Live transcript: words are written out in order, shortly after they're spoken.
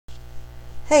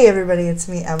Hey everybody, it's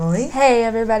me, Emily. Hey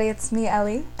everybody, it's me,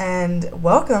 Ellie. And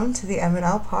welcome to the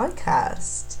M&L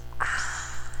podcast.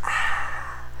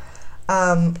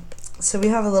 So we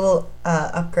have a little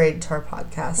upgrade to our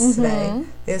podcast today.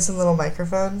 We have some little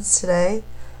microphones today.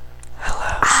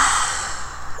 Hello.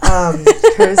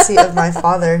 Courtesy of my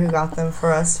father who got them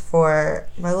for us for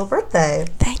my little birthday.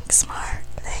 Thanks, Mark.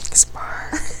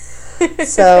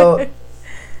 So,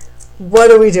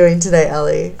 what are we doing today,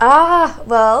 Ellie?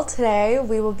 Well, today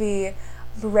we will be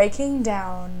breaking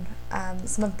down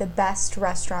some of the best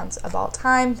restaurants of all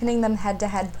time, putting them head to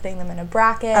head, putting them in a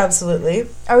bracket. Absolutely.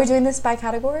 Are we doing this by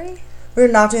category? We're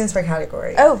not doing this by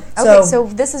category. Oh, okay. So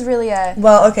this is really a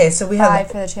so we have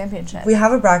for the championship. We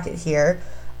have a bracket here,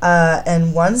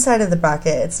 and one side of the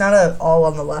bracket, it's not a all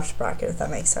on the left bracket, if that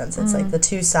makes sense. It's like the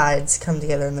two sides come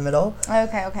together in the middle.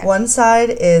 Okay. One side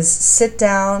is sit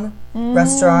down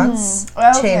restaurants,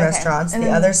 chain restaurants. The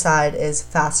other side is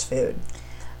fast food.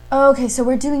 Okay, so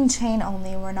we're doing chain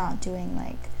only. We're not doing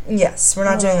like. Yes, we're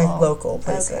not doing like local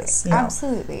places. Okay. No.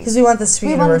 Absolutely. Because we want this to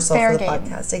be universal for the game.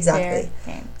 podcast. Exactly.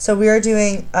 So we are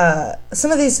doing,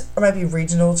 some of these might be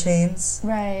regional chains.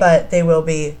 Right. But they will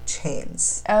be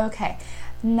chains. Okay.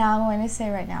 Now I'm going to say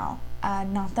right now,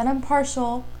 not that I'm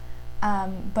partial,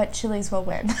 but Chili's will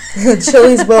win.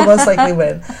 Chili's will most likely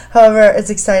win. However,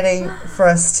 it's exciting for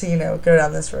us to, go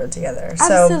down this road together.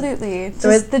 Absolutely.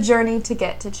 Just the journey to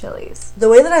get to Chili's. The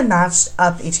way that I matched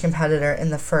up each competitor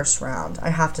in the first round, I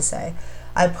have to say,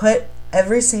 I put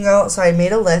so I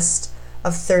made a list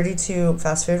of 32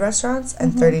 fast food restaurants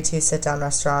and 32 sit-down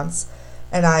restaurants,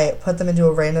 and I put them into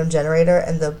a random generator,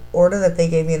 and the order that they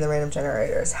gave me in the random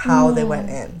generator is how they went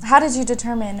in. How did you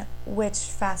determine which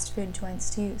fast food joints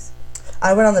to use?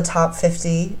 I went on the top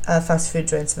 50 fast food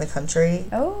joints in the country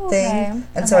thing,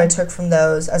 and so I took from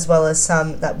those, as well as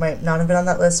some that might not have been on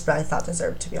that list, but I thought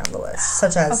deserved to be on the list,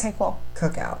 such as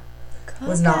Cookout.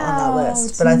 Was not on that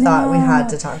list, but I thought we had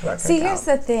to talk about Cookout. See, here's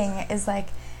the thing, is like,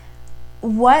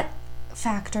 what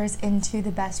factors into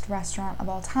the best restaurant of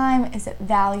all time? Is it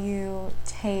value,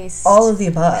 taste? All of the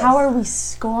above. How are we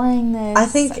scoring this? I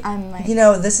think,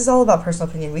 this is all about personal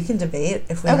opinion. We can debate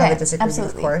if we have a disagreement,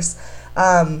 of course.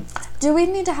 Do we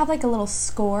need to have like a little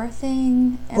score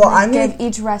thing? And give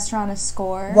each restaurant a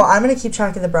score? Well, I'm going to keep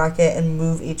track of the bracket and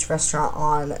move each restaurant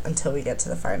on until we get to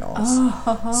the finals.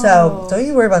 So don't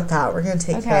you worry about that. We're going to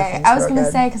take care of things. I was going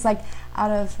to say, because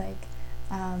out of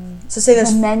so say the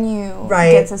menu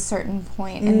gets a certain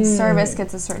point and service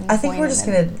gets a certain point. I think we're just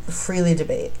going to freely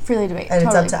debate. And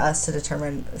it's up to us to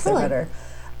determine if they're better.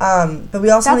 But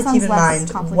we also want to keep in mind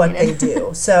what they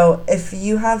do. So if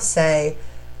you have, say,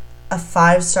 a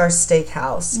 5-star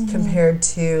steakhouse compared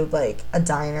to like a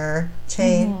diner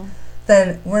chain,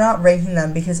 then we're not ranking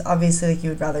them because obviously you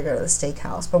would rather go to the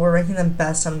steakhouse, but we're ranking them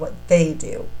best on what they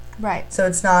do. Right. So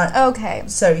it's not... Okay.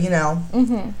 So,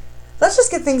 let's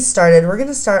just get things started. We're going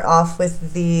to start off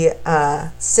with the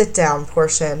sit-down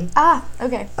portion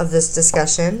of this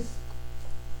discussion.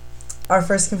 Our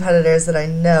first competitors that I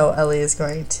know Ellie is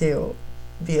going to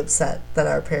be upset that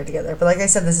are paired together. But like I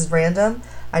said, this is random.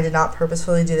 I did not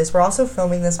purposefully do this. We're also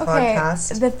filming this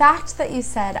podcast. The fact that you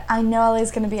said, I know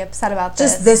Ellie's going to be upset about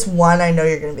this. Just this one, I know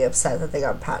you're going to be upset that they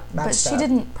got matched up. But she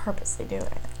didn't purposely do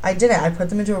it. I didn't. I put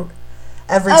them into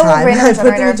every time. I put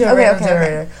them into a random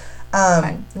generator.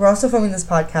 We're also filming this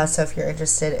podcast, so if you're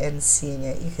interested in seeing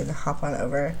it, you can hop on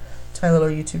over to my little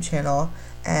YouTube channel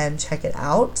and check it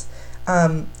out.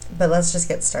 But let's just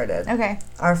get started. Okay.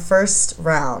 Our first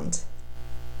round.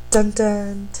 Dun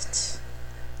dun.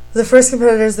 The first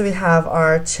competitors that we have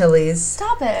are Chili's.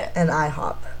 Stop it. And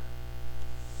IHOP.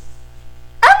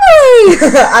 Emily!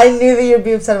 I knew that you'd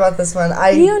be upset about this one.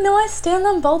 I stand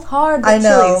them both hard. But I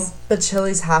know, Chili's. But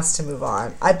Chili's has to move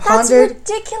on. That's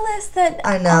ridiculous that...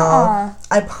 I know.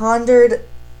 I pondered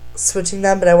switching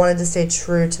them, but I wanted to stay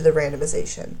true to the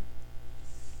randomization.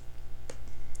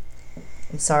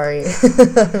 I'm sorry.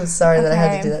 I'm sorry that I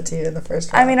had to do that to you in the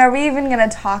first round. I mean, are we even going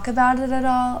to talk about it at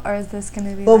all? Or is this going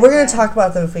to be... Well, we're going to talk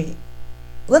about them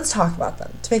Let's talk about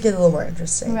them to make it a little more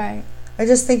interesting. Right. I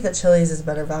just think that Chili's is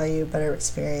better value, better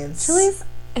experience. Chili's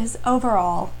is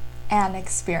overall an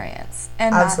experience.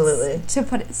 And absolutely. That's, to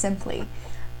put it simply.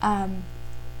 I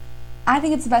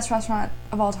think it's the best restaurant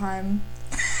of all time.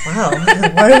 Wow.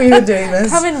 Why are we even doing this?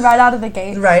 Coming right out of the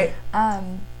gate. Right.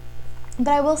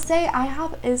 But I will say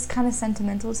IHOP is kind of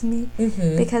sentimental to me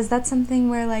because that's something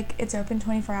where like it's open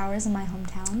 24 hours in my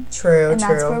hometown. True. And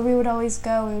that's where we would always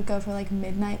go. We would go for like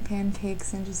midnight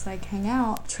pancakes and just like hang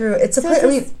out. True. It's a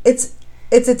place.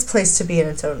 It's its place to be in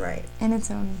its own right. In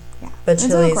its own, yeah. But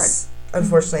Chili's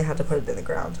unfortunately had to put it in the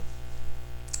ground.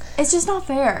 It's just not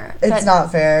fair. It's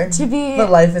not fair. But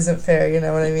life isn't fair, you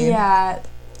know what I mean? Yeah.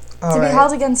 All to be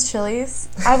held against Chili's,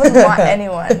 I wouldn't want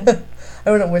anyone.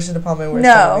 I wouldn't wish it upon my worst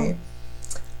enemy.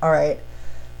 All right.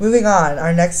 Moving on,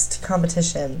 our next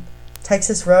competition,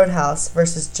 Texas Roadhouse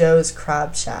versus Joe's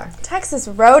Crab Shack. Texas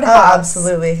Roadhouse. Oh,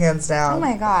 absolutely, hands down. Oh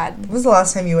my God. When was the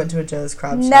last time you went to a Joe's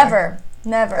Crab Shack?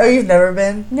 Never. Oh, you've never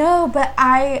been? No, but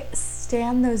I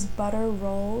stand those butter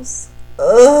rolls.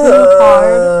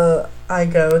 Ugh. I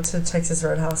go to Texas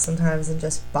Roadhouse sometimes and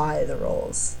just buy the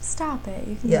rolls. Stop it.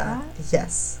 You can do that?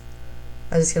 Yes.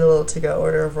 I just get a little to-go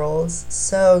order of rolls.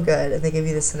 So good. And they give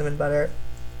you the cinnamon butter.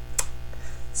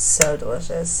 So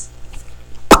delicious.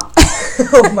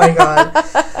 Oh my God.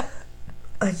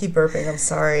 I keep burping. I'm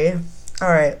sorry. All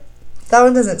right. That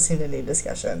one doesn't seem to need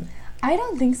discussion. I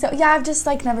don't think so. Yeah, I've just,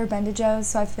 never been to Joe's,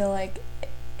 so I feel like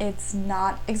it's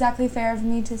not exactly fair of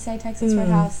me to say Texas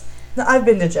Roadhouse. No, I've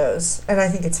been to Joe's, and I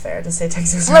think it's fair to say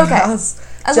Texas Roadhouse.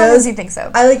 As long as you think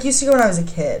so. I used to go when I was a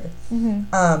kid.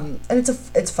 And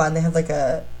it's fun. They have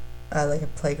a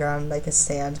playground, a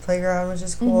sand playground, which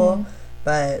is cool.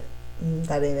 But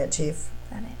that ain't it, Chief.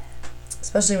 That ain't it.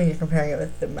 Especially when you're comparing it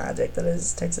with the magic that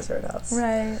is Texas Roadhouse.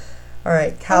 Right. All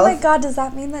right. Oh my God, does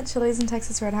that mean that Chili's and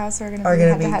Texas Roadhouse are going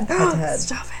to be head-to-head?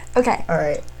 Stop it. Okay. All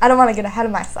right. I don't want to get ahead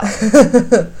of myself.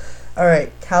 All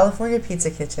right, California Pizza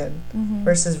Kitchen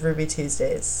versus Ruby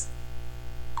Tuesdays.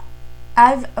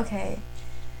 I've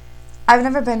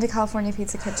never been to California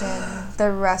Pizza Kitchen, the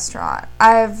restaurant.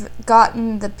 I've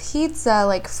gotten the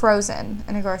pizza, frozen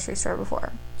in a grocery store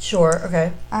before. Sure,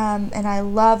 okay. And I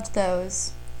loved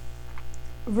those.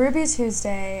 Ruby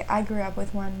Tuesday, I grew up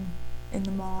with one in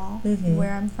the mall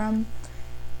where I'm from.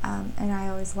 And I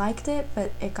always liked it,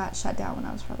 but it got shut down when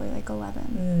I was probably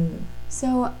 11.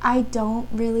 So I don't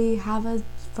really have a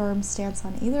firm stance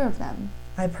on either of them.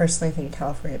 I personally think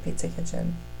California Pizza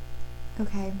Kitchen.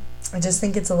 Okay. I just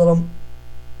think it's a little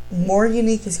more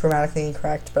unique is grammatically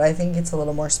incorrect, but I think it's a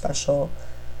little more special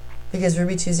because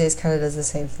Ruby Tuesdays kind of does the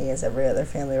same thing as every other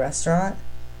family restaurant.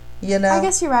 You know? I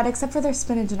guess you're right, except for their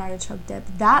spinach and artichoke dip.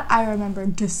 That I remember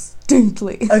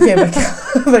distinctly. Okay,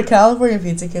 but California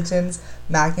Pizza Kitchen's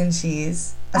mac and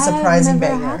cheese, a surprising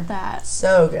banger. I've never had that.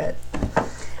 So good.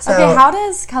 So, okay, how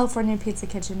does California Pizza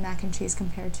Kitchen mac and cheese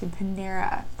compare to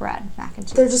Panera bread mac and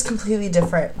cheese? They're just completely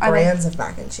different brands of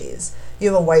mac and cheese.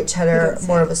 You have a white cheddar,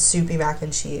 more of a soupy mac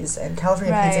and cheese, and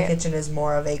California Pizza Kitchen is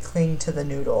more of a cling to the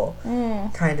noodle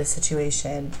kind of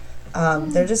situation.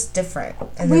 They're just different.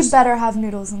 And we better have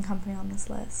Noodles and Company on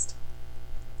this list.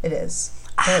 It is.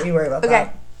 Don't you worry about that.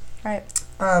 Okay. Right.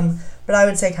 But I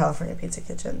would say California Pizza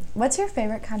Kitchen. What's your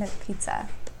favorite kind of pizza?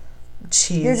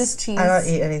 Cheese. You're just cheese. I don't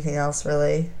eat anything else,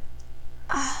 really.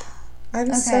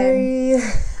 I'm sorry.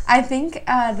 I think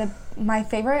my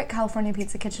favorite California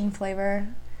Pizza Kitchen flavor,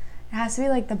 it has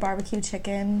to be the barbecue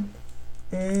chicken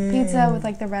pizza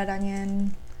with the red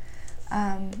onion.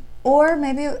 Or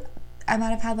maybe I might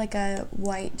have had a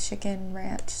white chicken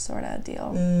ranch sort of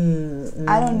deal.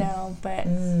 I don't know, but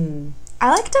I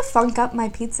like to funk up my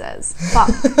pizzas. Funk.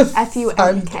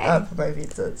 F-U-N-K. Funk up my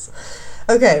pizzas.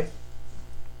 Okay.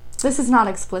 This is not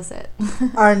explicit.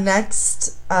 Our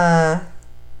next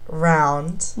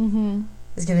round is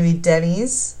going to be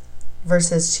Denny's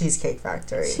versus Cheesecake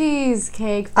Factory.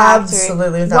 Cheesecake Factory.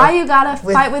 Absolutely. Why you gotta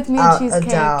fight with me,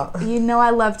 Cheesecake? You know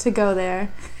I love to go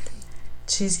there.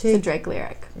 Cheesecake? It's a Drake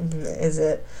lyric. Is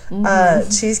it?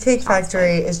 Cheesecake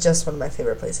Factory is just one of my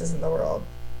favorite places in the world.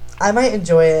 I might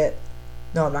enjoy it.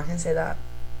 No, I'm not going to say that.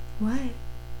 What?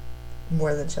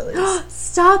 More than Chili's.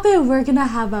 Stop it. We're going to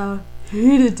have a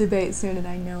heated debate soon, and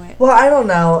I know it. Well, I don't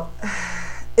know.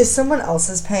 If someone else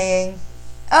is paying,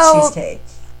 cheesecake.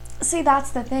 See,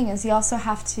 that's the thing, is you also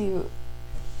have to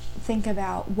think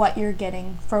about what you're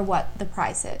getting for what the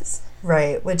price is.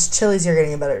 Right, which Chili's you're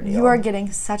getting a better deal. You are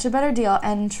getting such a better deal,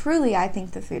 and truly I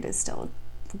think the food is still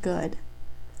good.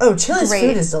 Oh, Chili's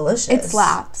food is delicious. It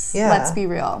slaps. Yeah. Let's be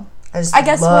real. I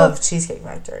guess love Cheesecake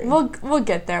Factory. We'll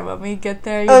get there when we get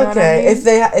there. You know what I mean?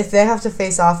 If they have to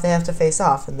face off, they have to face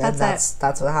off, and then that's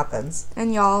what happens.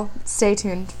 And y'all stay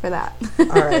tuned for that. All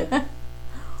right.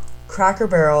 Cracker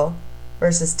Barrel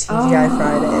versus TGI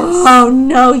Fridays. Oh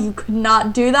no, you could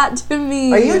not do that to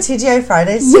me. Are you a TGI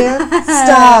Fridays fan? Yes.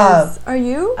 Stop. Are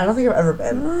you? I don't think I've ever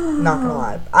been. Not gonna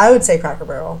lie. I would say Cracker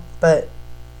Barrel, but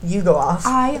you go off.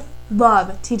 I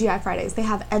love TGI Fridays. They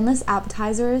have endless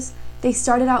appetizers. They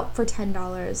started out for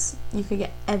 $10. You could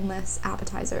get endless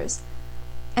appetizers.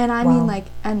 And I mean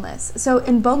endless. So,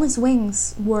 and boneless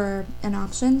wings were an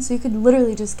option. So you could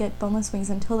literally just get boneless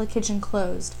wings until the kitchen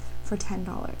closed for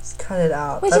 $10. Cut it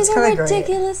out. Which is a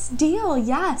ridiculous deal,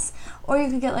 yes. Or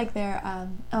you could get their,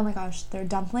 oh my gosh, their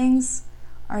dumplings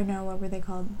or no, what were they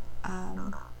called?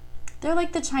 They're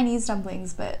like the Chinese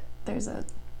dumplings, but there's a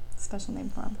special name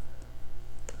for them.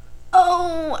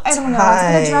 Oh, I don't know.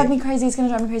 It's going to drive me crazy.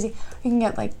 You can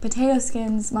get like potato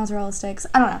skins, mozzarella sticks.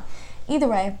 I don't know. Either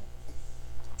way,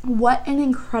 what an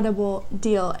incredible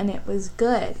deal, and it was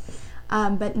good.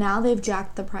 But now they've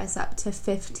jacked the price up to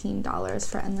 $15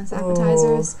 for endless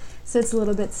appetizers. So it's a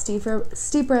little bit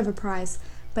steeper of a price,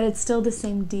 but it's still the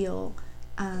same deal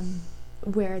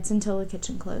where it's until the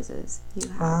kitchen closes. You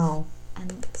have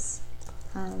endless.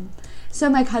 So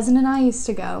my cousin and I used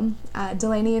to go.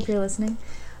 Delaney, if you're listening,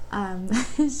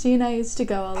 she and I used to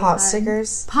go all the time. Pot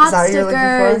stickers? Pot Is that stickers, what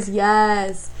you're looking for?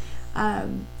 yes.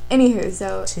 Anywho,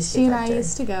 so she and I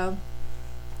used to go,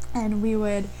 and we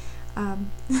would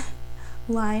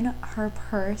line her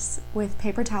purse with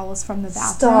paper towels from the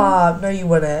bathroom. Stop. No, you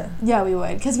wouldn't. Yeah, we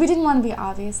would, because we didn't want to be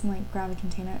obvious and like grab a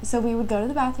container. So we would go to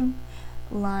the bathroom,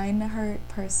 line her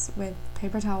purse with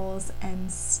paper towels,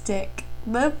 and stick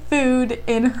the food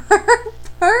in her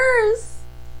purse.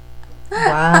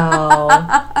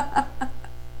 Wow.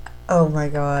 Oh my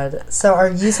god. So are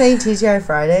you saying TGI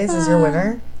Fridays is your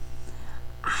winner?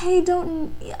 I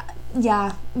don't...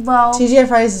 Yeah. Well... TGI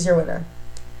Fridays is your winner.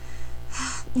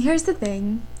 Here's the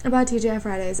thing about TGI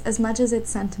Fridays. As much as it's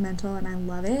sentimental and I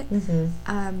love it,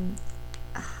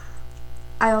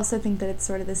 I also think that it's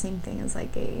sort of the same thing as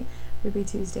like a Ruby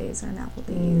Tuesdays or an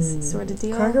Applebee's sort of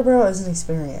deal. Cracker Barrel is an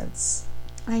experience.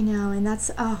 I know, and that's,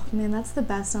 oh man, that's the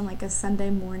best on like a Sunday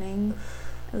morning,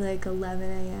 like 11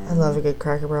 a.m. I love a good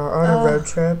Cracker Barrel. Or on a road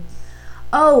trip.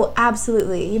 Oh,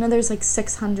 absolutely. You know, there's like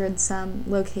 600 some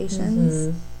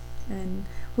locations, and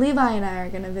Levi and I are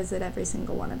going to visit every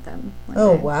single one of them one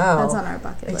day. Wow. That's on our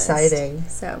bucket list. Exciting.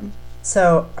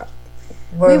 So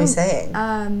what are we saying?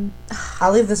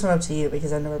 I'll leave this one up to you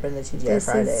because I've never been to TGI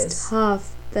Fridays. This is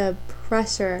tough. The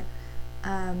pressure.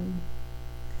 I'm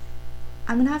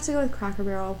going to have to go with Cracker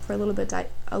Barrel for a little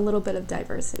bit of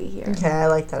diversity here. Okay, I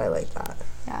like that.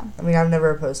 Yeah. I mean, I'm never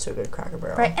opposed to a good Cracker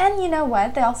Barrel. Right, and you know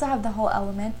what? They also have the whole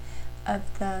element of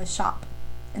the shop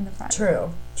in the front.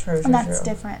 True. And that's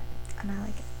different, and I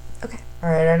like it. Okay. All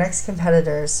right, our next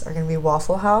competitors are going to be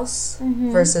Waffle House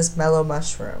versus Mellow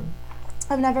Mushroom.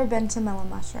 I've never been to Mellow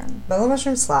Mushroom. Mellow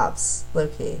Mushroom slaps,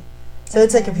 low-key. So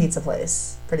it's like a pizza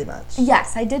place, pretty much.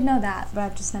 Yes, I did know that, but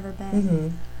I've just never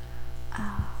been.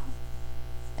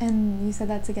 And you said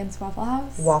that's against Waffle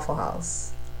House? Waffle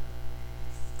House.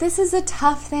 This is a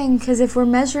tough thing, because if we're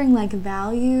measuring, like,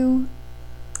 value...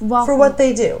 For what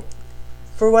they do.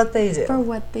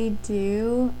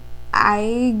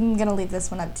 I'm going to leave this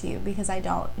one up to you, because I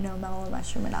don't know Mellow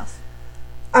Mushroom enough.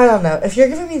 I don't know. If you're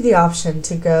giving me the option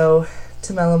to go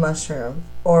to Mellow Mushroom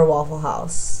or Waffle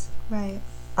House... Right.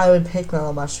 I would pick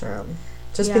Mellow Mushroom.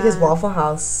 Just because Waffle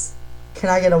House...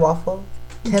 Can I get a waffle?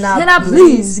 Can I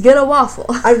please get a waffle?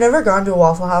 I've never gone to a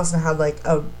Waffle House and had like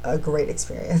a great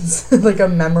experience. Like a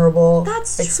memorable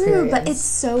experience. That's true, but it's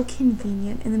so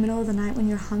convenient in the middle of the night when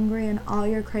you're hungry and all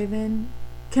you're craving.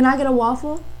 Can I get a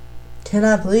waffle? Can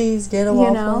I please get a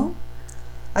waffle? You know?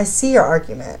 I see your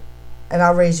argument, and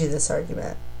I'll raise you this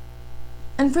argument.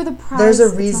 And for the price, there's a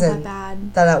reason it's not that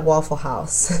bad. That at Waffle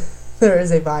House there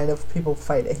is a vine of people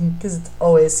fighting because it's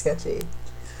always sketchy.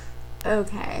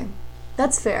 Okay.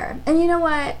 That's fair. And you know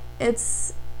what?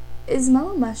 Is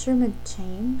Mellow Mushroom a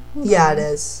chain? Hold on. It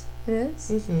is. It is?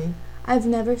 Mm-hmm. I've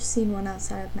never seen one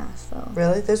outside of Nashville.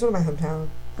 Really? There's one in my hometown.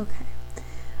 Okay.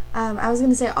 I was going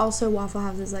to say also Waffle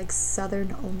House is like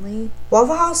Southern only.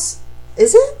 Waffle House?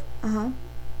 Is it? Uh-huh.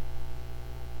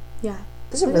 Yeah.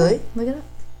 Is it really? Look it up.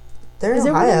 They're in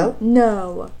Ohio.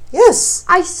 No. Yes.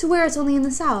 I swear it's only in the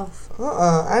South.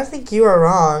 I think you are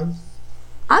wrong.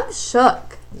 I'm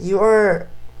shook. You are...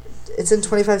 It's in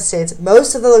 25 states.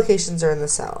 Most of the locations are in the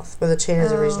South, where the chain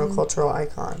is a regional cultural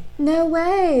icon. No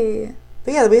way.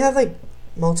 But yeah, we have like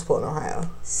multiple in Ohio.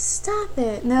 Stop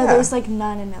it. No, there's like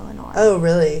none in Illinois. Oh,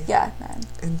 really? Yeah, none.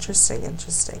 Interesting.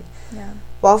 Yeah.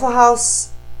 Waffle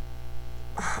House,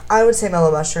 I would say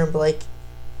Mellow Mushroom, but like,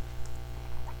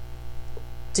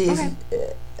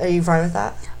 are you fine with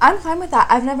that? I'm fine with that.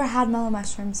 I've never had Mellow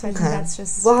Mushroom, so I think that's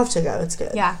just... We'll have to go. It's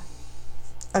good. Yeah.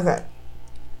 Okay.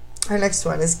 Our next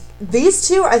one is... These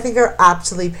two, I think, are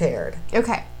aptly paired.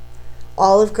 Okay.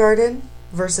 Olive Garden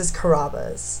versus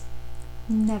Carrabba's.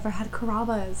 Never had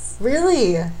Carrabba's.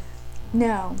 Really?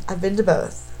 No. I've been to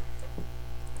both.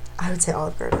 I would say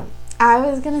Olive Garden. I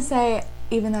was going to say,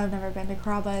 even though I've never been to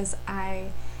Carrabba's,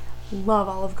 I love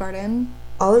Olive Garden.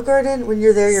 Olive Garden, when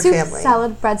you're there, your Soup, family.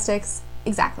 Salad, breadsticks.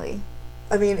 Exactly.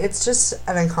 I mean, it's just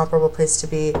an incomparable place to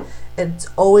be. It's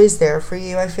always there for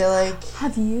you, I feel like.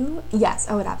 Have you? Yes.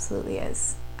 Oh, it absolutely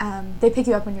is. They pick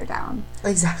you up when you're down.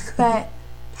 Exactly. But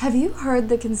Have you heard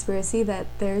the conspiracy that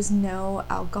there's no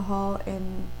alcohol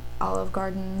in Olive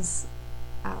Garden's,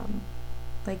 alcohol?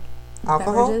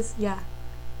 beverages? Yeah.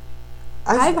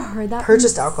 I've heard that.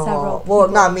 Purchased alcohol. Well,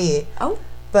 not me. Oh.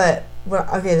 But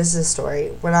this is a story.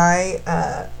 When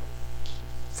I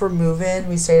for move-in,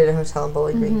 we stayed at a hotel in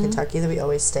Bowling Green, Kentucky that we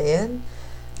always stay in.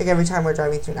 Like every time we're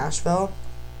driving through Nashville.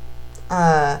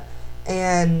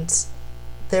 And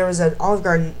there was an Olive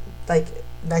Garden like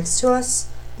next to us.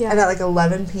 Yeah. And at like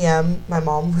 11 p.m. my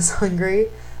mom was hungry,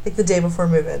 like the day before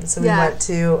move-in. So we went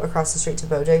to across the street to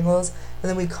Bojangles, and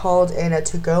then we called in a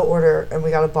to-go order, and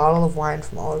we got a bottle of wine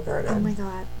from Olive Garden. Oh my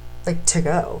God. Like to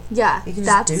go. Yeah. You can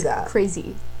just do that.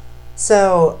 Crazy.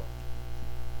 So,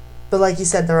 but like you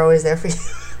said, they're always there for you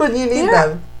when you need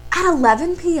them. At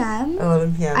 11 p.m.?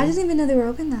 11 p.m. I didn't even know they were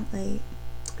open that late.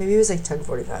 Maybe it was like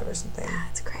 10:45 or something.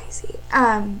 That's crazy.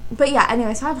 But yeah,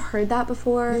 anyway, so I've heard that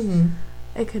before.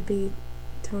 It could be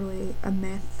totally a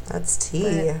myth. That's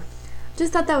tea.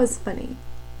 Just thought that was funny.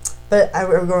 But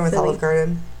we're going with Olive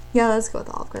Garden. Yeah, let's go with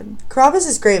Olive Garden. Carrabba's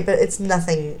is great, but it's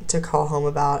nothing to call home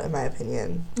about, in my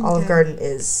opinion. Okay. Olive Garden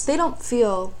is... They don't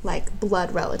feel like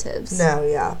blood relatives. No,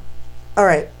 yeah. All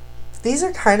right. These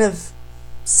are kind of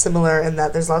similar in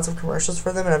that there's lots of commercials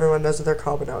for them, and everyone knows what they're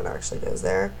called, but no one actually goes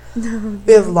there.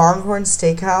 We have Longhorn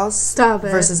Steakhouse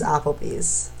versus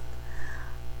Applebee's.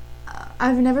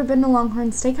 I've never been to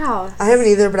Longhorn Steakhouse. I haven't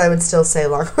either, but I would still say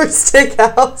Longhorn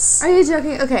Steakhouse. Are you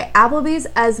joking? Okay, Applebee's,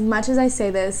 as much as I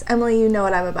say this, Emily, you know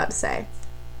what I'm about to say.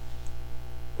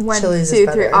 1, Chili's 2,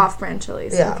 3, off-brand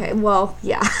Chili's. Yeah. Okay, well,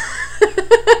 yeah.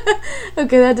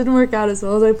 Okay, that didn't work out as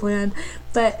well as I planned.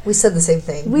 But we said the same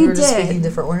thing. We were just speaking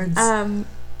different words. And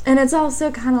it's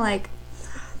also kind of like,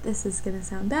 this is going to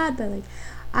sound bad, but like,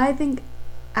 I think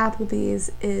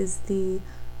Applebee's is the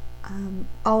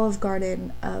Olive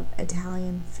Garden of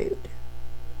Italian food.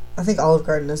 I think Olive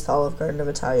Garden is the Olive Garden of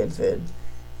Italian food.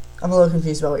 I'm a little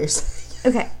confused about what you're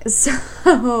saying. Okay, so...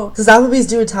 Does Applebee's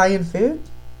do Italian food?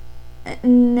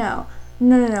 No.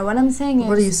 What I'm saying is...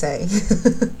 What are you saying?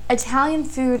 Italian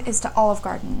food is to Olive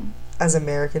Garden. As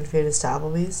American food is to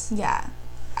Applebee's? Yeah.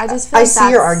 I just feel I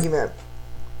see your argument.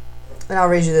 And I'll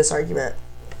raise you this argument.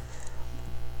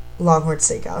 Longhorn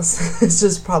Steakhouse is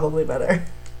just probably better.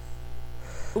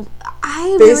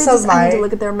 I really just I need to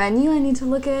look at their menu. I need to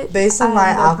look at based on my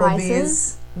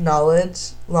Applebee's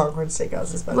knowledge, Longhorn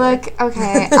Steakhouse is better. Look,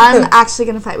 okay, I'm actually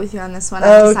gonna fight with you on this one.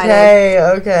 I've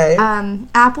decided. Okay.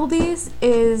 Applebee's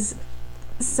is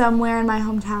somewhere in my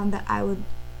hometown that I would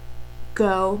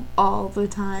go all the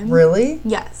time. Really?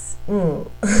 Yes. No.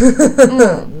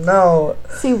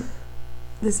 See,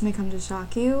 this may come to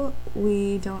shock you.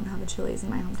 We don't have a Chili's in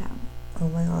my hometown. Oh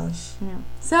my gosh. Yeah.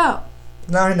 So.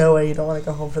 Now I know why you don't want to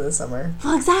go home for the summer.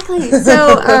 Well, exactly.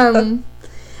 So,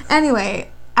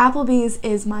 anyway, Applebee's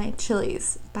is my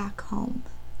Chili's back home.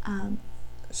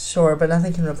 Sure, but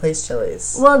nothing can replace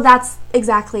Chili's. Well, that's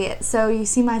exactly it. So, you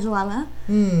see my dilemma?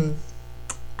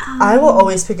 I will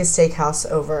always pick a steakhouse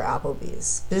over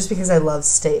Applebee's, just because I love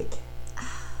steak.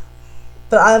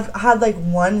 But I've had, like,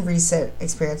 one recent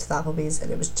experience with Applebee's,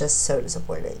 and it was just so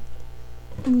disappointing.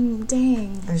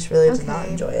 Dang. I just really did not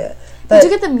enjoy it. But did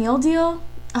you get the meal deal?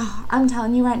 Oh, I'm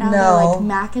telling you right now, they're like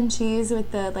mac and cheese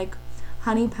with the like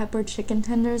honey pepper chicken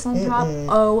tenders on top.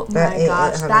 Oh my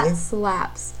gosh, that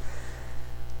slaps.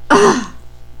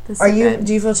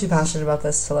 Do you feel too passionate about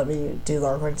this to let me do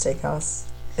Longhorn Steakhouse?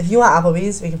 If you want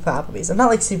Applebee's, we can put Applebee's. I'm not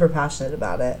like super passionate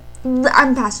about it.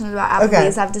 I'm passionate about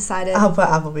Applebee's. Okay. I've decided. I'll put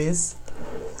Applebee's.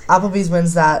 Applebee's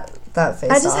wins that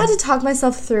face I just had to talk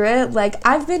myself through it. Like,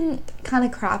 I've been kind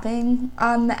of crapping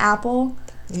on the apple.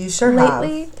 You sure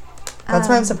lately. That's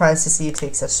why I'm surprised to see you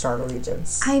take such strong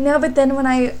allegiance. I know, but then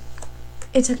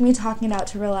it took me talking it out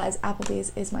to realize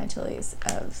Applebee's is my Chili's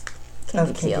of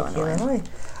Kankakee, Illinois.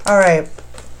 All right.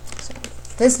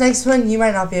 This next one you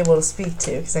might not be able to speak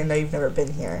to because I know you've never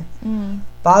been here.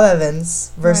 Bob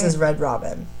Evans versus Red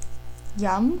Robin.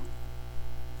 Yum,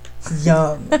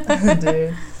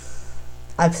 dude.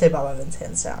 I'd say Bob Evans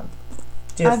hands down.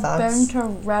 Do you have thoughts? I've been to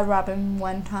Red Robin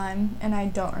one time, and I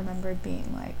don't remember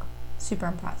being, like, super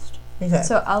impressed. Okay.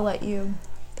 So I'll let you...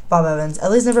 Bob Evans.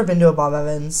 Ellie's never been to a Bob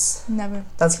Evans. Never.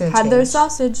 That's going to change. Had their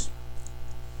sausage.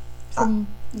 You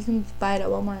can buy it at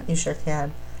Walmart. You sure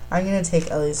can. I'm going to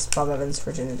take Ellie's Bob Evans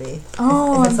virginity.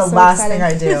 Oh, if it's the last thing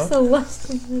I do. It's the last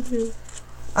thing I do.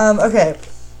 Okay.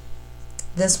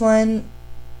 This one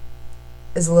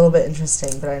is a little bit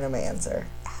interesting, but I know my answer.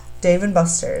 Dave &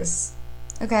 Buster's.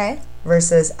 Okay.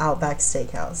 Versus Outback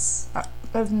Steakhouse.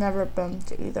 I've never been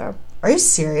to either. Are you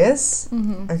serious?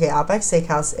 Mm-hmm. Okay, Outback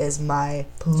Steakhouse is my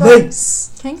place.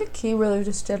 So, Kankakee really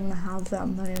just didn't have that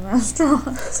many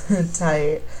restaurants.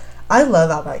 Tight. I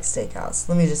love Outback Steakhouse.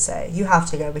 Let me just say. You have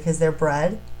to go because their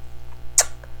bread,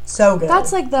 so good.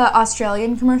 That's like the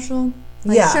Australian commercial.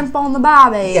 Like shrimp on the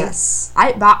barbie. Yes.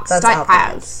 Outback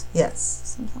Steakhouse.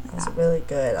 Yes. Something like That's that. a really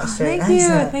good Australian Thank you.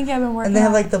 accent. Thank you. I've been working And they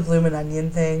have like the bloomin' onion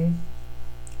thing.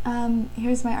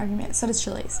 Here's my argument. So does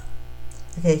Chili's.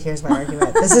 Okay, here's my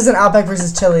argument. This isn't Outback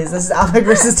versus Chili's. This is Outback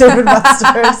versus Dave &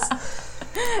 Buster's.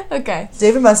 Okay.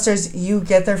 Dave & Buster's, you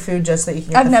get their food just so that you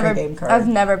can get the free game card. I've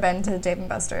never been to Dave &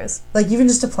 Buster's. Like, even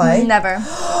just to play? Never.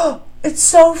 It's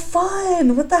so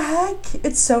fun. What the heck?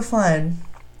 It's so fun.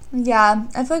 Yeah,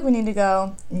 I feel like we need to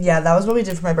go. Yeah, that was what we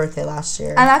did for my birthday last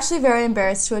year. I'm actually very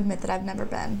embarrassed to admit that I've never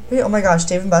been. Wait, oh my gosh,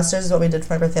 Dave & Buster's is what we did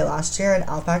for my birthday last year, and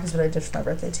Outback is what I did for my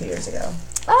birthday 2 years ago.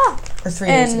 Or 3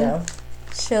 years ago.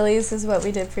 Chili's is what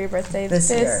we did for your birthday this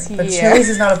year. But Chili's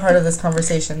is not a part of this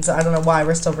conversation, so I don't know why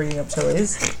we're still bringing up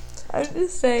Chili's. I'm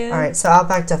just saying. All right, so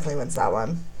Outback definitely wins that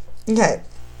one. Okay,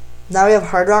 now we have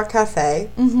Hard Rock Cafe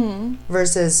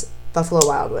versus Buffalo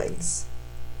Wild Wings.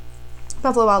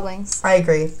 Buffalo Wild Wings. I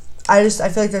agree. I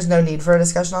feel like there's no need for a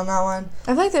discussion on that one. I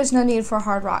feel like there's no need for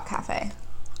Hard Rock Cafe.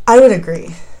 I would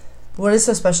agree. What is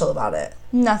so special about it?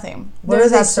 Nothing. What are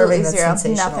they serving that's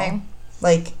sensational? Nothing.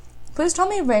 Like, please tell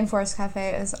me Rainforest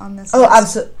Cafe is on this list.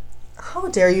 Absolutely. How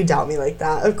dare you doubt me like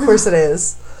that? Of course it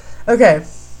is. Okay.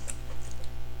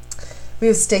 We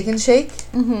have Steak and Shake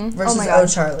versus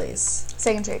O'Charlie's.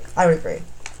 Steak and Shake. I would agree.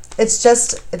 It's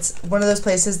one of those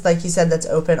places, like you said, that's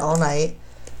open all night.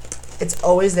 It's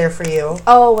always there for you.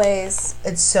 Always.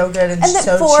 It's so good and so cheap.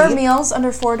 And 4 meals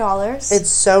under $4. It's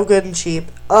so good and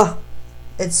cheap. Ugh.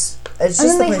 It's just the place to be.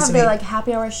 And then they have their like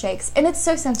happy hour shakes. And it's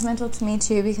so sentimental to me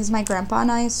too because my grandpa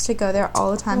and I used to go there all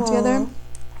the time together.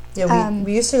 Yeah,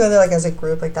 we used to go there like as a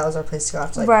group. Like that was our place to go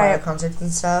after like choir concerts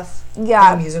and stuff. Yeah.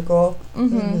 Like, musical.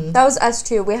 That was us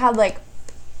too. We had like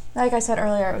I said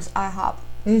earlier, it was IHOP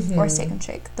or Steak and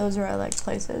Shake. Those are our like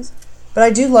places. But I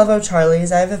do love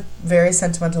O'Charlie's. I have a very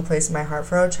sentimental place in my heart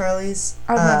for O'Charlie's.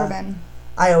 I've never been.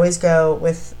 I always go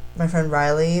with my friend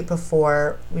Riley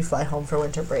before we fly home for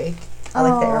winter break. I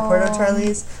like the airport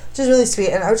O'Charlie's, which is really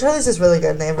sweet. And O'Charlie's is really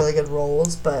good, and they have really good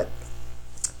rolls, but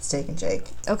Steak and Shake.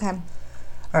 Okay.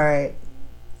 All right.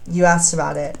 You asked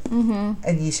about it,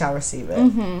 and ye shall receive it.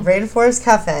 Rainforest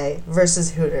Cafe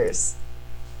versus Hooters.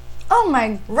 Oh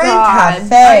my god. Rain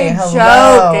Cafe, I'm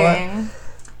hello. Joking.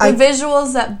 The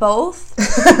visuals at both.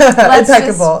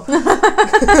 Impeccable.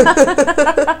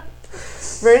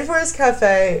 Rainforest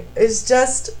Cafe is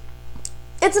just...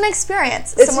 It's an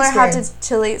experience. It's Similar how to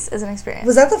Chili's is an experience.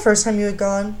 Was that the first time you had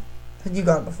gone? Had you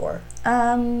gone before?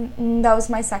 That was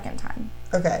my second time.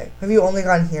 Okay. Have you only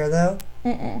gone here, though?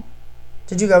 Mm-mm.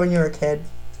 Did you go when you were a kid?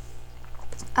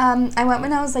 I went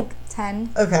when I was,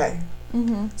 10. Okay.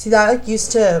 See, that,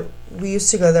 we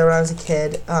used to go there when I was a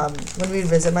kid. When we'd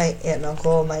visit my aunt and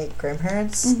uncle, my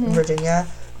grandparents in Virginia,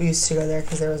 we used to go there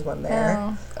because there was one there.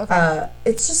 Oh, okay.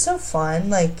 It's just so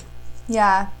fun,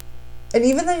 Yeah. And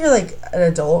even though you're, an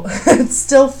adult, it's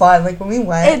still fun. When we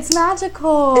went... It's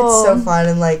magical. It's so fun,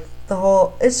 and,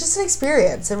 it's just an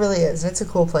experience. It really is. And it's a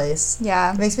cool place.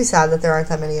 Yeah. It makes me sad that there aren't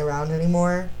that many around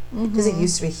anymore. Because it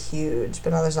used to be huge, but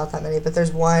now there's not that many. But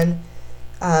there's one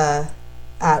at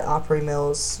Opry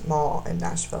Mills Mall in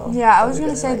Nashville. Yeah, I was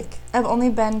going to say, I've only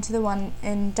been to the one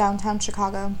in downtown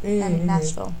Chicago and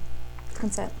Nashville.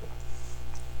 That's it.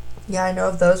 Yeah, I know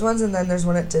of those ones, and then there's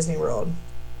one at Disney World.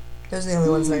 Those are the only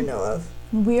ones that I know of.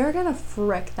 We are going to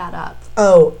frick that up.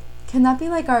 Oh. Can that be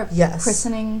our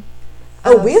christening?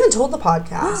 Oh, we haven't told the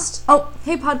podcast. Oh,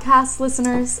 hey, podcast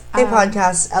listeners. Hey,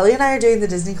 podcast. Ellie and I are doing the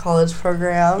Disney College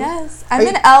program. Yes. I'm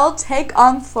an L take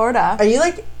on Florida. Are you,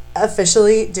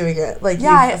 officially doing it?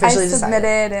 Yeah, I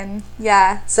submitted and,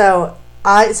 yeah. So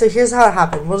here's how it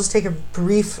happened. We'll just take a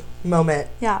brief moment.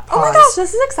 Yeah. Pause. Oh, my gosh,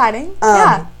 this is exciting.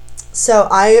 Yeah.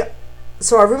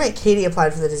 So our roommate Katie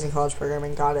applied for the Disney College program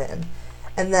and got in.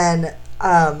 And then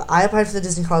I applied for the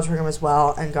Disney College program as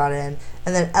well and got in.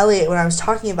 And then Ellie, when I was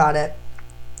talking about it,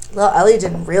 Ellie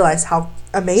didn't realize how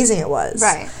amazing it was.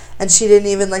 Right. And she didn't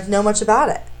even, know much about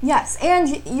it. Yes,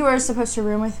 and you were supposed to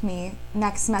room with me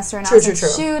next semester. And I was like,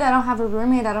 shoot, I don't have a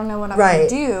roommate. I don't know what I'm going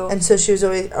to do. And so she was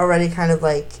already kind of,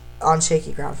 on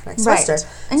shaky ground for next semester.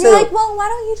 And you're like, well, why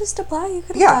don't you just apply? You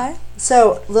could apply.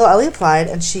 So little Ellie applied,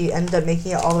 and she ended up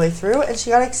making it all the way through, and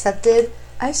she got accepted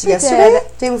yesterday?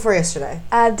 Day before yesterday.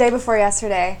 Day before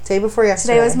yesterday. Day before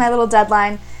yesterday. Today was my little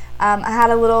deadline. I had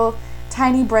a little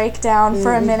tiny breakdown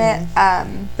for a minute.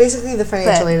 Basically, the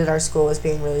financial aid at our school was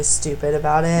being really stupid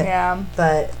about it. Yeah.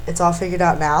 But it's all figured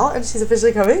out now, and she's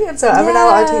officially coming, and so Em and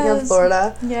I are taking on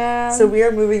Florida. Yeah. So we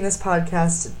are moving this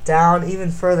podcast down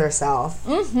even further south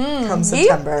come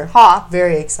September. Yeehaw.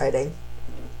 Very exciting.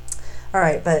 All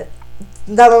right, but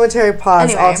that momentary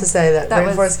pause, all to say that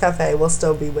Rainforest Cafe will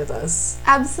still be with us.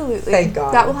 Absolutely. Thank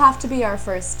God. That will have to be our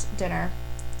first dinner.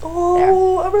 Oh, there.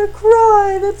 I'm going to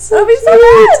cry. That's so cute. So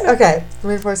good. Okay,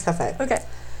 Rainforest Cafe. Okay.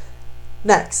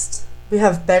 Next, we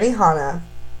have Benihana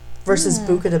versus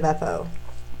Buca de Beppo.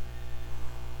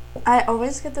 I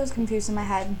always get those confused in my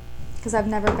head because I've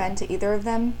never been to either of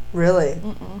them. Really?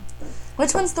 Mm-mm.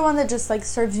 Which one's the one that just, like,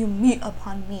 serves you meat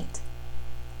upon meat?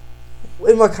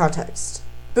 In what context?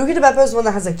 Buca de Beppo is one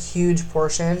that has, like, huge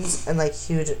portions and, like,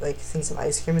 huge, like, things of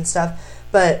ice cream and stuff.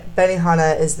 But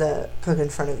Benihana is the cook in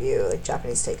front of you, like,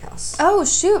 Japanese steakhouse. Oh,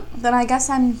 shoot. Then I guess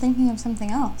I'm thinking of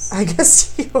something else. I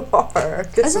guess you are.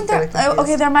 Isn't there...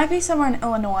 okay, there might be somewhere in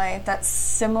Illinois that's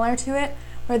similar to it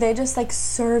where they just, like,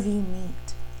 serve you meat.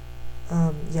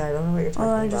 Yeah, I don't know what you're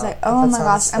talking just about. Like, oh my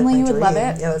gosh, Emily, you would love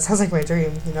it. Yeah, that sounds like my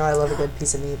dream. You know, I love a good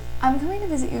piece of meat. I'm coming to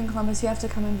visit you in Columbus. You have to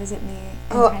come and visit me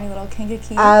in tiny little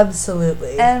Kankakee.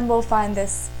 Absolutely. And we'll find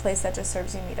this place that just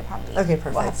serves you meat upon meat. Okay,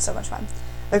 perfect. We'll have so much fun.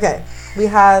 Okay, we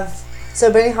have... So,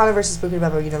 Benihana versus Buca de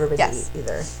Beppo, you've never been to eat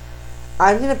either.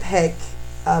 I'm going to pick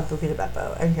Buca de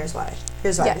Beppo, and here's why.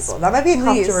 People. That might be a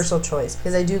controversial choice,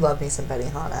 because I do love me some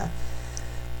Benihana.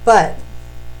 But...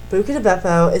 Buca de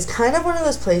Beppo is kind of one of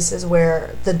those places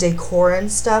where the decor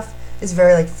and stuff is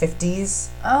very, like, 50s.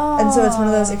 Oh. And so it's one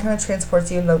of those, it kind of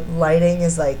transports you, and the lighting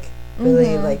is, like,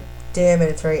 really, like, dim, and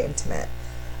it's very intimate.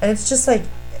 And it's just, like,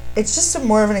 it's just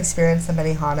more of an experience than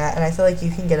Benihana, and I feel like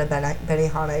you can get a Benihana.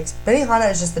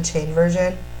 Benihana is just the chain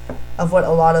version of what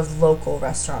a lot of local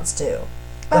restaurants do.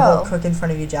 The whole cook in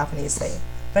front of you Japanese thing.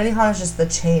 Benihana is just the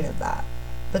chain of that.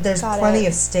 But there's plenty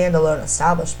of standalone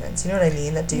establishments, you know what I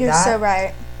mean, that do that. You're so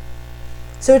right.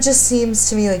 So it just seems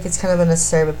to me like it's kind of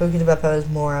unnecessary, but Buca de Beppo is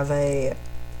more of a...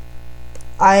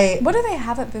 What do they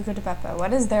have at Buca de Beppo?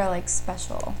 What is their, like,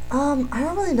 special? I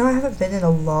don't really know. I haven't been in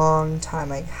a long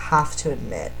time, I have to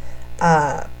admit.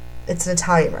 It's an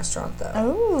Italian restaurant, though.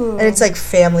 Oh. And it's, like,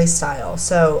 family style,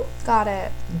 so... Got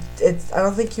it. I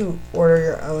don't think you order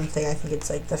your own thing. I think it's,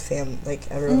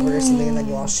 like, everyone orders something and then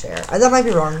you all share. That might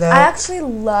be wrong, though. I actually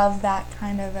love that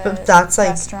kind of a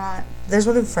restaurant. There's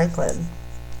one in Franklin.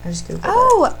 I just Googled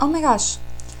it. Oh my gosh.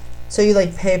 So you,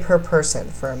 like, pay per person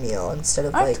for a meal instead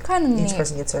of, like, each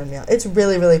person gets their own meal. It's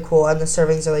really, really cool, and the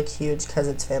servings are, like, huge because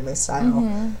it's family style.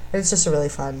 And it's just a really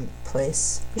fun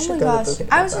place. We should go to Buca de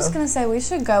Beppo. I was just going to say, we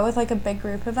should go with, like, a big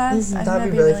group of us. That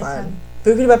would be really fun.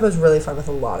 Buca de Beppo is really fun with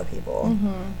a lot of people.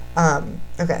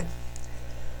 Okay.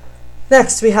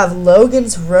 Next, we have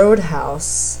Logan's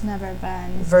Roadhouse. Never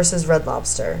been. Versus Red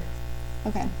Lobster.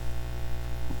 Okay.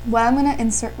 What I'm going to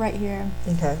insert right here.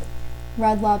 Okay.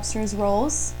 Red Lobster's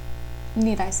rolls.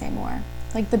 Need I say more?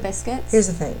 Like the biscuits. Here's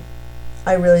the thing.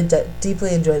 I really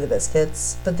deeply enjoy the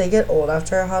biscuits, but they get old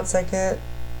after a hot second.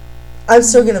 I'm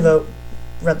still going to vote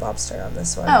Red Lobster on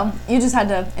this one. Oh, you just had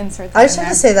to insert that I just had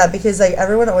to say that because, like,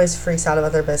 everyone always freaks out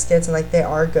about their biscuits, and, like, they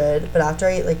are good, but after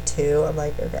I eat, like, 2, I'm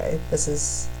like, okay, this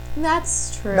is...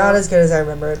 That's true. Not as good as I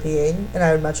remember it being, and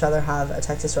I would much rather have a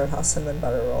Texas Roadhouse cinnamon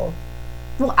butter roll.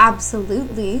 Well,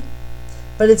 absolutely.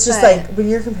 But it's just like when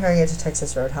you're comparing it to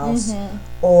Texas Roadhouse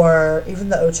or even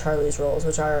the O'Charlie's rolls,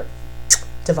 which are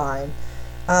divine,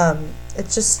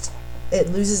 it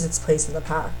loses its place in the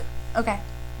pack. Okay.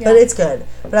 Yeah. But it's good.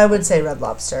 But I would say Red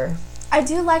Lobster. I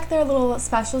do like their little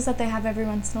specials that they have every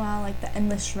once in a while, like the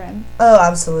endless shrimp. Oh,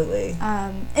 absolutely.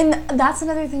 And that's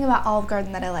another thing about Olive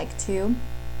Garden that I like too,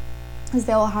 is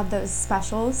they will have those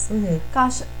specials.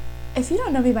 Gosh. If you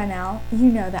don't know me by now, you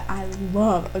know that I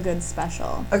love a good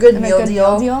special. A good meal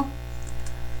deal.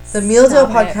 The Meal Deal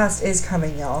podcast is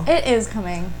coming, y'all. It is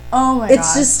coming. Oh my gosh.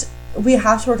 It's just, we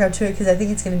have to work up to it because I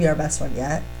think it's going to be our best one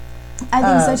yet. I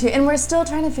think so too. And we're still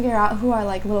trying to figure out who our,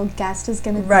 like, little guest is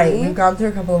going to be. Right. We've gone through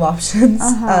a couple of options.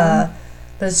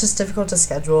 But it's just difficult to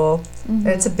schedule. And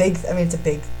it's a big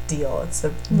deal. It's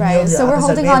a Right. So we're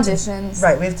holding auditions.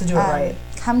 Right. We have to do it right.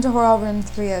 Come to Horrell Room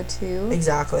 302.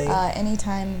 Exactly.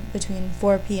 Anytime between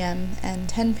 4 p.m. and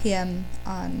 10 p.m.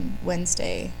 on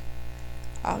Wednesday,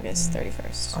 August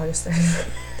 31st. August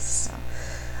 31st.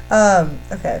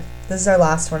 Okay. This is our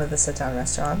last one of the sit-down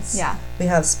restaurants. Yeah. We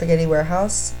have Spaghetti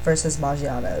Warehouse versus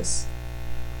Maggiano's.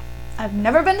 I've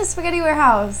never been to Spaghetti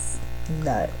Warehouse.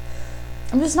 No.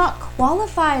 I'm just not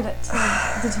qualified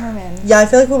to determine. Yeah, I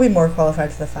feel like we'll be more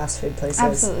qualified for the fast food places.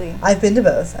 Absolutely. I've been to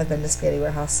both. I've been to Spaghetti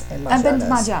Warehouse and Maggiano's. I've been to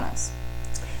Maggiano's.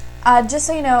 Just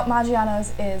so you know,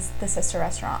 Maggiano's is the sister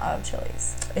restaurant of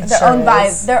Chili's. They're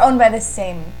owned by the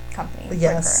same company.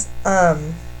 Yes. Oh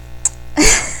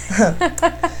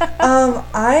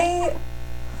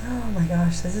my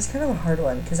gosh, this is kind of a hard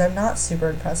one because I'm not super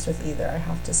impressed with either, I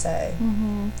have to say.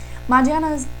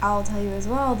 Maggiano's, I'll tell you as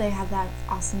well, they have that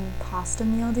awesome pasta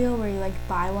meal deal where you, like,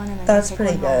 buy one and then that's you take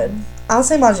pretty one good. home. I'll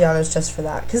say Maggiano's just for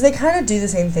that. Because they kind of do the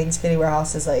same thing Spaghetti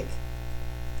Warehouse is, like,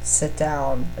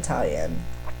 sit-down Italian.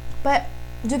 But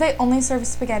do they only serve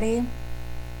spaghetti?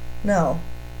 No.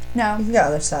 No. You can get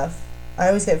other stuff. I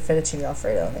always get fettuccine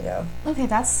Alfredo when I go. Okay,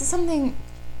 that's something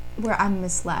where I'm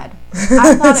misled.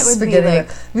 I thought it would be like...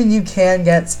 I mean, you can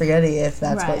get spaghetti if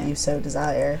that's what you so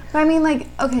desire. But I mean, like,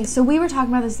 okay, so we were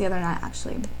talking about this the other night,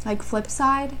 actually. Like,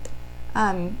 Flipside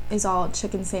is all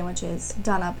chicken sandwiches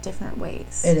done up different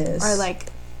ways. It is. Or, like,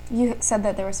 you said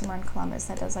that there was somewhere in Columbus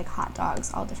that does, like, hot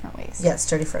dogs all different ways. Yes,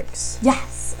 Dirty Franks.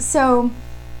 Yes. So,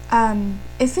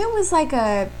 if it was, like,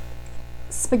 a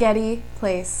spaghetti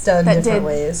place done that different did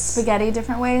ways. spaghetti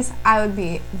different ways, I would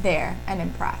be there and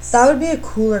impressed. That would be a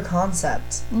cooler concept.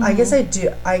 Mm-hmm. I guess I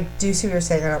do see what you're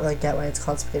saying. I don't really get why it's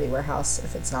called Spaghetti Warehouse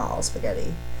if it's not all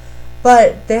spaghetti.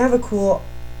 But they have a cool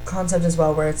concept as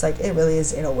well where it's like it really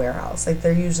is in a warehouse. Like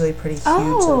they're usually pretty huge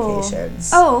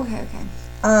locations. Oh, okay.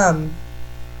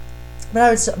 But I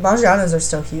would Maggiano's are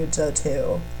still huge though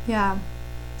too. Yeah.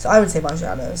 So I would say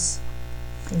Maggiano's.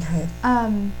 Okay.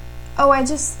 Oh, I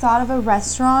just thought of a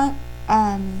restaurant.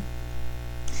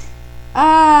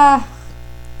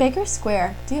 Baker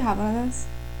Square. Do you have one of those?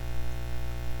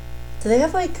 Do they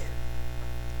have, like,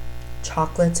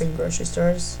 chocolates in grocery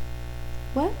stores?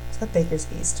 What? Is that Baker's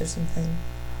East or something?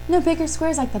 No, Baker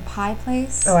Square is, like, the pie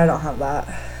place. Oh, I don't have that.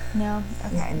 No?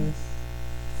 Okay. Mm-mm.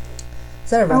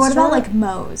 Is that a restaurant? Or what about, like,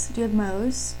 Moe's? Do you have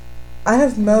Moe's? I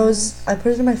have Moe's. I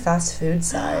put it in my fast food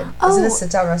side. Is it a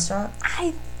sit-down restaurant?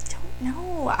 I don't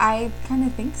know. I kind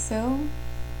of think so.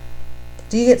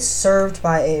 Do you get served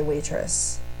by a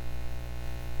waitress?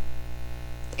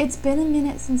 It's been a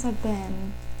minute since I've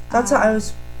been. That's what I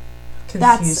was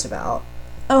confused about.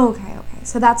 Oh, okay.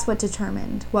 So that's what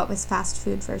determined what was fast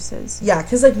food versus... Yeah,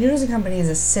 because, like, Noodles & Company is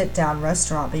a sit-down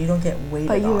restaurant, but you don't get waited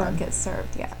on. But you don't get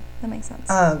served, yeah. That makes sense.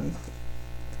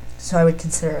 So I would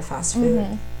consider it fast food.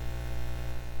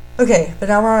 Mm-hmm. Okay, but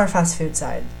now we're on our fast food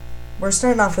side. We're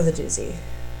starting off with a doozy.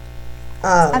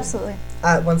 Absolutely.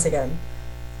 Once again,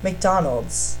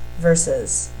 McDonald's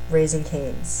versus Raising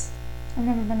Cane's. I've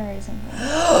never been to Raising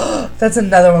Cane's. That's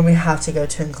another one we have to go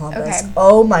to in Columbus. Okay.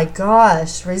 Oh my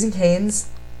gosh, Raising Cane's.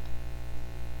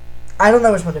 I don't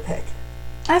know which one to pick.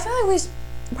 I feel like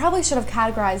we probably should have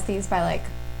categorized these by like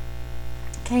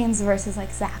Cane's versus like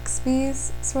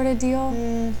Zaxby's sort of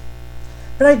deal.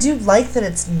 But I do like that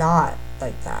it's not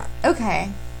like that.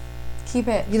 Okay. Keep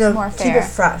it more fair. Keep it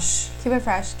fresh. Keep it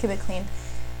fresh. Keep it clean.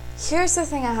 Here's the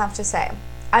thing I have to say.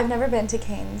 I've never been to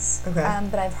Cane's, but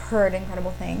I've heard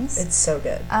incredible things. It's so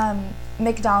good.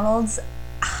 McDonald's,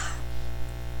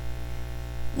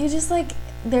 you just like,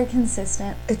 they're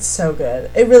consistent. It's so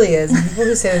good. It really is. People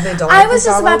who say that they don't like I McDonald's. was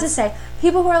just about to say,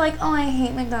 people who are like, oh, I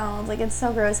hate McDonald's, like, it's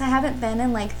so gross. I haven't been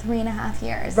in like 3.5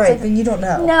 years. Right, like, then you don't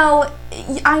know. No,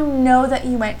 I know that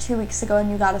you went 2 weeks ago and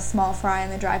you got a small fry in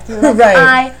the drive-thru. Like, right.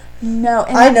 I know.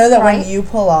 And I know that when you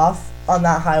pull off on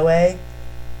that highway,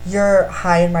 your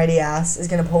high and mighty ass is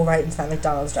going to pull right into that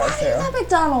McDonald's drive-thru. Why is that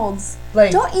McDonald's?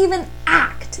 Like, don't even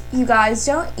act, you guys.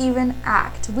 Don't even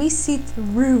act. We see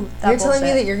through that You're telling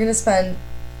me that you're going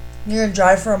to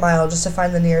drive for a mile just to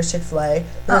find the nearest Chick-fil-A,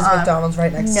 but there's McDonald's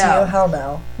right next to you? Hell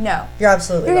no. No. You're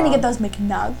absolutely You're going to get those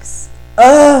McNugs.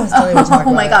 Ugh, don't even talk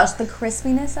about my it. gosh, the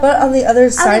crispiness of But on the other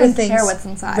side of things, care what's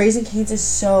inside. Raising Cane's is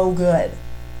so good.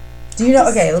 Do you know?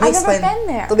 Okay, let me explain. I've never been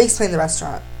there. Let me explain the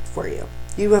restaurant for you.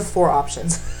 You have 4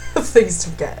 options of things to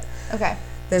get. Okay.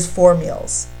 There's 4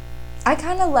 meals. I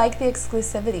kind of like the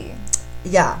exclusivity.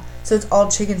 Yeah. So it's all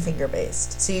chicken finger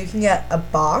based. So you can get a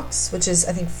box, which is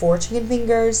I think 4 chicken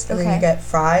fingers, and then you get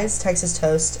fries, Texas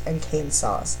toast, and cane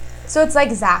sauce. So it's like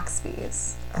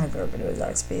Zaxby's. I've never been to a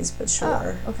Zaxby's, but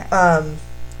sure. Oh, okay.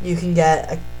 You can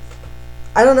get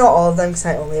I don't know all of them because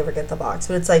I only ever get the box,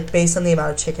 but it's like based on the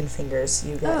amount of chicken fingers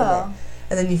you get in it.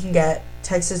 And then you can get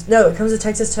it comes with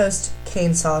Texas toast,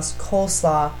 cane sauce,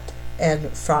 coleslaw, and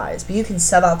fries. But you can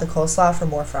sub out the coleslaw for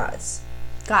more fries.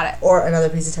 Got it. Or another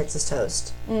piece of Texas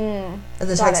toast. And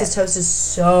the Texas toast is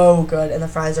so good, and the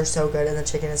fries are so good, and the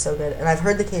chicken is so good. And I've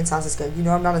heard the cane sauce is good. You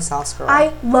know I'm not a sauce girl.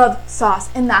 I love sauce,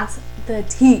 and that's the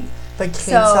tea. But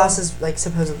cane sauce is, like,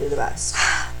 supposedly the best.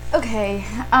 Okay.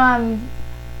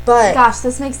 But gosh,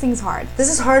 this makes things hard. This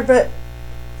is hard, but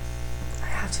I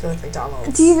have to go with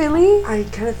McDonald's. Do you really? I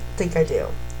kind of think I do.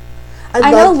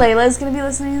 I know Layla's going to be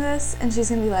listening to this, and she's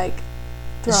going to be, like,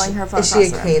 throwing her phone across the room.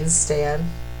 Is she a Cane's stan?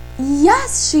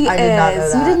 Yes, she is. I did not know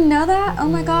that. You didn't know that? Oh,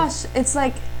 my gosh. It's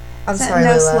like... I'm sorry,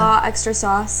 no Layla. slaw, extra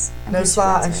sauce. No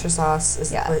slaw, extra sauce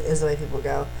is the way people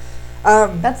go.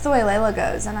 That's the way Layla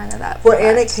goes, and I know that. Well,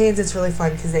 and at Cane's, it's really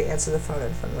fun because they answer the phone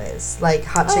in fun ways. Like,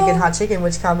 hot chicken,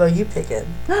 which combo you picking?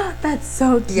 That's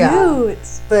so cute. Yeah.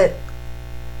 But...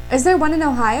 Is there one in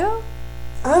Ohio?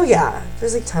 Oh, yeah.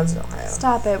 There's, like, tons in Ohio.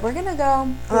 Stop it. We're gonna go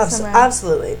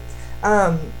absolutely.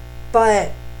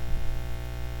 But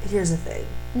here's the thing.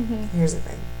 Here's the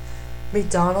thing.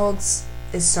 McDonald's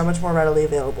is so much more readily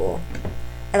available.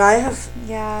 And I have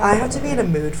to be in a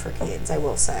mood for Cane's, I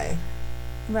will say.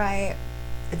 Right.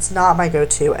 It's not my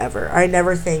go-to ever. I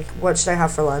never think, what should I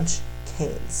have for lunch?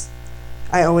 Cane's.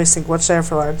 I always think, what should I have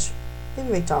for lunch?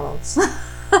 Maybe McDonald's.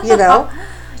 You know?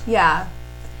 Yeah.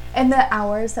 And the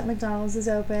hours that McDonald's is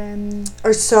open.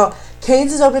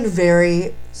 Cane's is open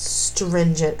very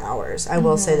stringent hours. I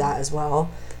will say that as well.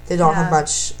 They don't have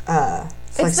much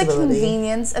flexibility. It's the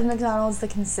convenience of McDonald's, the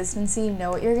consistency. You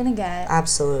know what you're going to get.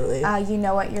 Absolutely. You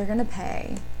know what you're going to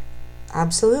pay.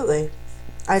 Absolutely.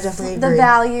 I definitely agree. The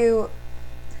value,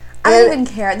 I don't even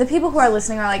care. The people who are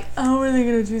listening are like, oh, are they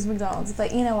going to choose McDonald's?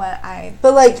 But you know what? I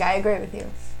agree with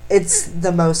you. It's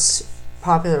the most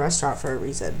popular restaurant for a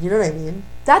reason. You know what I mean?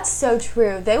 That's so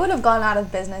true. They would have gone out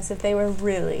of business if they were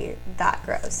really that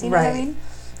gross. You know what I mean?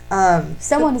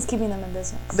 Someone is keeping them in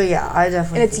business. But yeah, I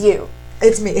definitely... And it's you.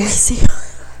 It's me. It's you.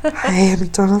 Hi,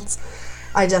 McDonald's.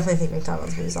 I definitely think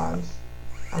McDonald's moves on.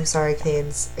 I'm sorry,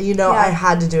 Cane's. You know, I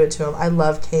had to do it to him. I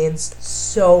love Cane's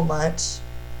so much.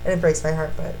 And it breaks my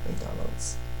heart, but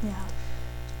McDonald's. Yeah.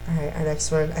 All right, our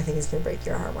next one, I think, is going to break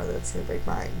your heart more than it's going to break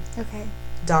mine. Okay.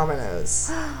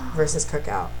 Domino's versus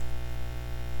Cookout.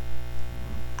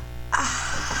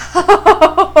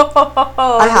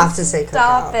 I have to say Cookout.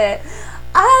 Stop it.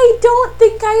 I don't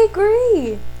think I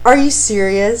agree. Are you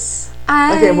serious?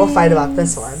 Okay, we'll fight about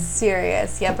this one.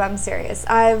 Serious. Yep, I'm serious.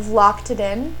 I've locked it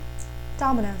in.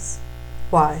 Domino's.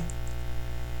 Why?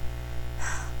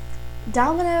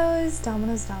 Domino's.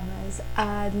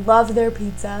 I love their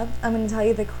pizza. I'm going to tell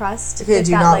you the crust. Okay,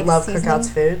 do you not love Cookout's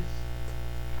food?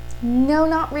 No,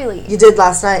 not really. You did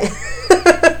last night.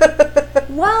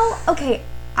 Well, okay,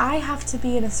 I have to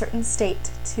be in a certain state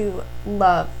to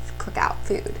love Cookout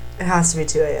food. It has to be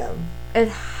 2 a.m. It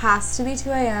has to be 2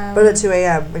 a.m. But at 2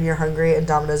 a.m. when you're hungry and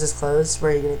Domino's is closed,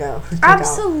 where are you going to go?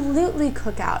 Absolutely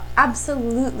Cookout.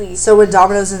 Absolutely. So when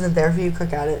Domino's isn't there for you,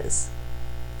 Cookout is.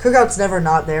 Cookout's never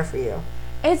not there for you.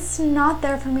 It's not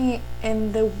there for me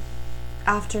in the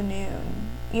afternoon.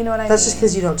 You know what I mean? That's just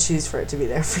because you don't choose for it to be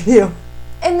there for you.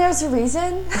 And there's a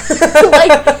reason.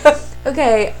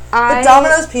 Okay, But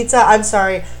Domino's pizza, I'm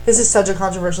sorry, this is such a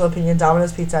controversial opinion.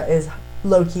 Domino's pizza is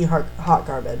low-key hot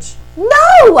garbage.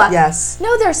 No! Yes.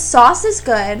 No, their sauce is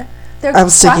good. Their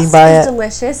crust is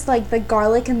delicious, like the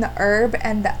garlic and the herb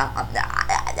and the...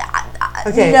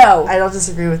 Okay, no. I don't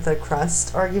disagree with the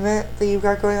crust argument that you've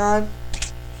got going on,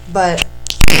 but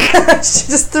she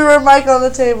just threw her mic on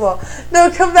the table. No,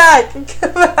 come back.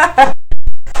 Come back.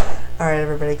 All right,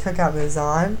 everybody, Cookout moves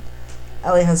on.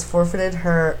 Ellie has forfeited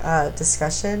her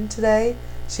discussion today.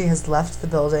 She has left the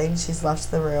building. She's left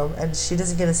the room, and she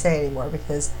doesn't get a say anymore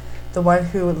because the one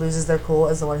who loses their cool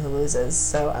is the one who loses.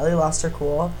 So Ellie lost her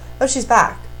cool. Oh, she's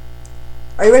back.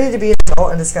 Are you ready to be an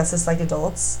adult and discuss this like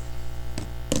adults?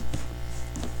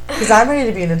 Because I'm ready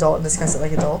to be an adult and discuss it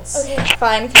like adults. Okay,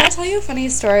 fine. Can I tell you a funny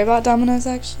story about Domino's,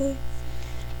 actually?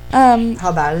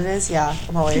 How bad it is? Yeah,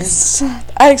 I'm always.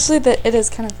 Actually, it is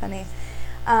kind of funny.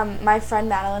 My friend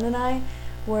Madeline and I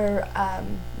were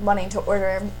wanting to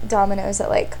order Domino's at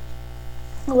like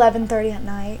 11:30 at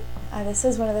night. This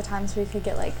is one of the times we could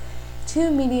get like 2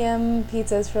 medium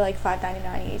pizzas for like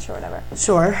 $5.99 each or whatever.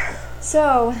 Sure.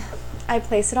 So I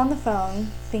placed it on the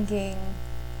phone thinking,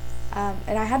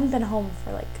 and I hadn't been home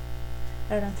for like,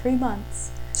 I don't know, 3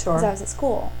 months. Sure. Because I was at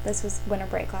school. This was winter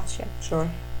break last year. Sure.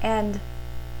 And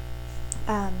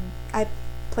I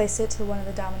placed it to one of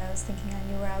the Domino's thinking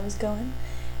I knew where I was going.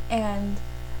 And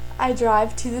I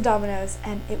drive to the Domino's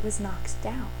and it was knocked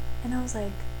down. And I was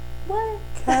like, what?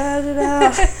 Cut it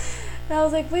out. And I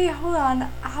was like, wait, hold on.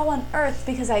 How on earth?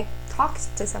 Because I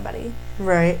talked to somebody.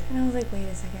 Right. And I was like, wait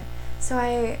a second. So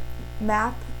I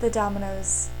map the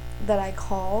Domino's that I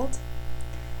called,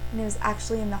 and it was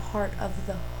actually in the heart of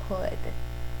the hood.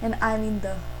 And I mean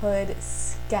the hood,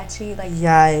 sketchy, like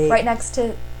Yikes. Right next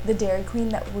to the Dairy Queen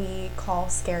that we call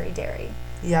Scary Dairy.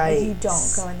 Yikes. Like, you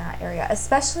don't go in that area,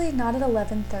 especially not at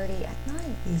 11:30 at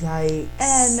night. Yikes.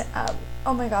 And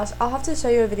oh my gosh, I'll have to show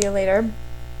you a video later.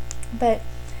 But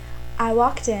I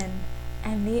walked in,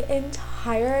 and the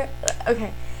entire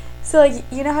so like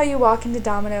you know how you walk into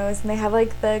Domino's and they have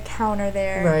like the counter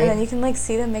there, right, and then you can like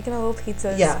see them making the little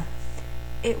pizzas. Yeah.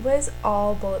 It was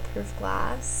all bulletproof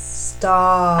glass.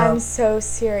 Stop. I'm so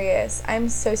serious.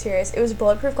 It was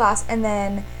bulletproof glass, and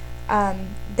then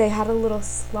they had a little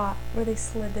slot where they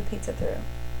slid the pizza through.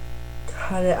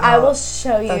 Cut it out. I will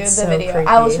show you That's the so video. creepy.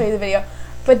 I will show you the video.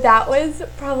 But that was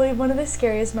probably one of the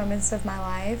scariest moments of my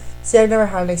life. See, I've never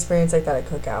had an experience like that at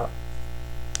Cookout.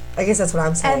 I guess that's what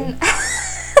I'm saying.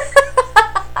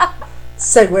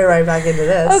 Segue right back into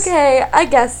this. Okay, I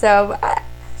guess so.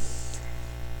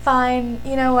 Fine.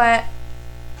 You know what?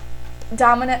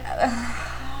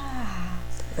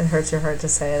 It hurts your heart to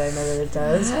say it. I know that it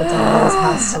does, but Domino's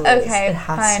has to lose. Okay, it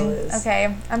has fine. to lose.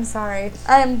 Okay, I'm sorry.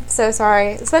 I'm so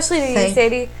sorry. Especially to you,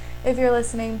 Sadie, if you're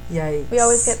listening. Yikes. We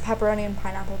always get pepperoni and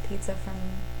pineapple pizza from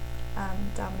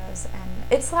Domino's, and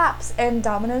it slaps. And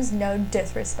Domino's, no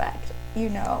disrespect. You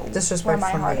know where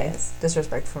my heart is.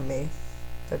 Disrespect from me.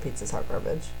 Their pizza's hot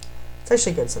garbage. It's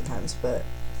actually good sometimes, but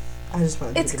I just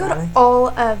want to be dramatic. It's good all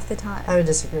of the time. I would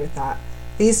disagree with that.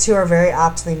 These two are very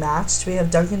aptly matched. We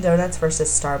have Dunkin' Donuts versus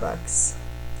Starbucks.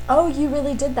 Oh, you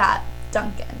really did that,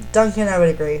 Dunkin'. Dunkin', I would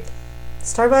agree.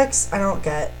 Starbucks, I don't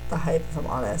get the hype, if I'm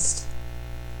honest.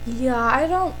 Yeah, I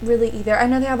don't really either. I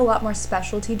know they have a lot more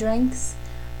specialty drinks.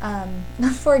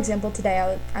 For example,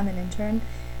 today I'm an intern,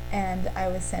 and I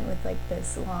was sent with like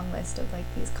this long list of like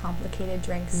these complicated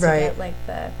drinks to get, like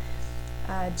the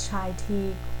chai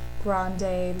tea,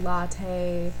 grande,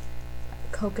 latte,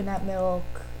 coconut milk,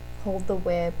 hold the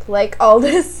whip, like all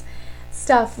this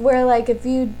stuff where like if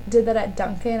you did that at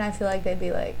Dunkin', I feel like they'd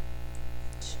be like,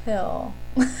 chill,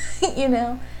 you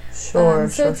know? Sure.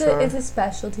 It's a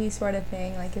specialty sort of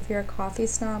thing. Like if you're a coffee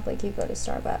snob, like you go to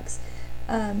Starbucks.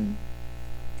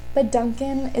 But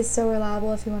Dunkin' is so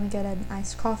reliable if you want to get an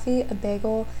iced coffee, a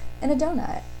bagel, and a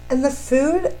donut. And the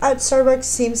food at Starbucks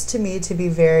seems to me to be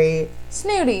very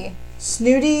snooty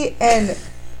and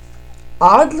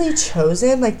oddly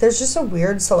chosen. Like there's just a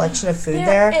weird selection of food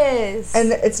there. There is.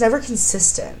 And it's never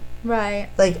consistent. Right.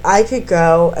 Like I could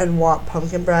go and want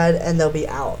pumpkin bread and they'll be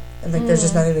out. And like there's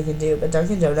just nothing they can do. But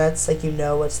Dunkin' Donuts, like you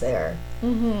know what's there.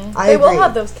 Mm-hmm. They will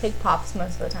have those cake pops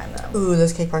most of the time though. Ooh,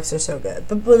 those cake pops are so good.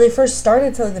 But when they first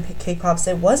started selling the cake pops,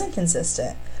 it wasn't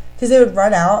consistent. Because they would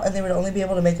run out and they would only be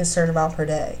able to make a certain amount per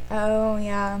day. Oh,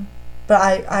 yeah. But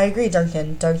I agree,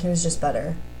 Dunkin'. Dunkin' is just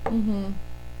better. Mm-hmm.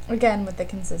 Again, with the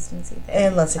consistency thing.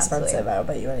 And less expensive, I don't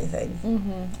bet you anything.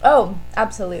 Mm-hmm. Oh,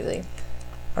 absolutely.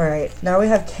 All right, now we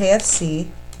have KFC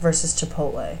versus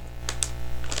Chipotle.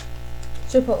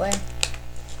 Chipotle.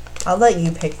 I'll let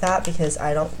you pick that because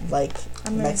I don't like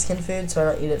Mexican food, so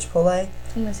I don't eat at Chipotle.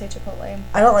 I'm going to say Chipotle.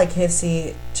 I don't like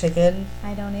KFC chicken.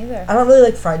 I don't either. I don't really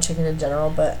like fried chicken in general,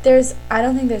 but... I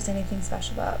don't think there's anything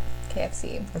special about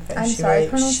KFC. Okay, I'm sorry,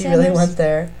 Colonel Sanders. She really went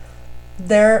there.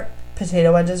 Their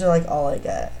potato wedges are like all I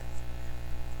get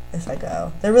if I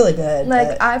go. They're really good.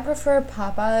 Like, I prefer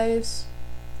Popeyes.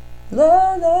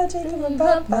 La chicken and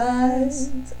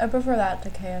Popeyes. I prefer that to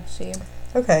KFC.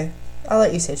 Okay, I'll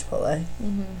let you say Chipotle.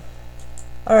 Mm-hmm.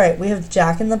 All right, we have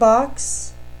Jack in the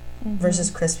Box versus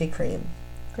Krispy Kreme.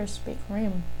 Krispy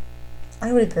Kreme.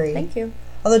 I would agree. Thank you.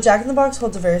 Although Jack in the Box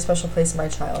holds a very special place in my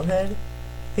childhood,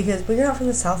 because you're not from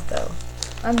the South though.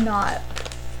 I'm not.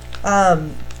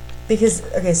 Because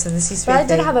okay, so this used to be. But I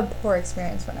did have a poor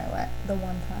experience when I went the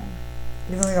one time.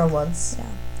 You've only gone once. Yeah.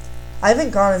 I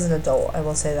haven't gone as an adult, I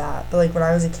will say that. But like when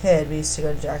I was a kid, we used to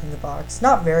go to Jack in the Box.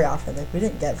 Not very often. Like we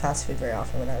didn't get fast food very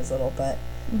often when I was little, but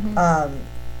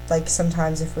like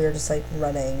sometimes if we were just like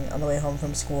running on the way home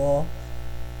from school,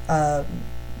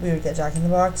 we would get Jack in the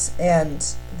Box,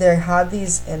 and they had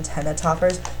these antenna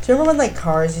toppers. Do you remember when like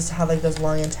cars used to have like those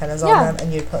long antennas on them,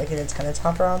 and you'd put like an antenna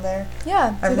topper on there?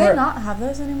 Yeah. Do they not have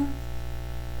those anymore?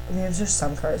 I mean, there's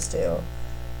some cars do,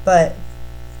 but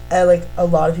like a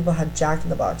lot of people had Jack in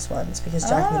the Box ones because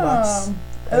Jack in the Box. Like,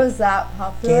 it was that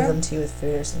popular. Gave them to you with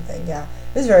food or something. Yeah,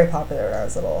 it was very popular when I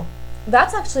was little.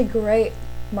 That's actually great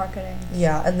marketing.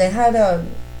 Yeah, and they had I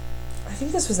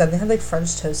think this was them. They had like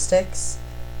French toast sticks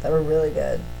that were really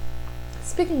good.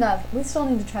 Speaking of, we still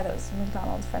need to try those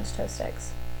McDonald's French toast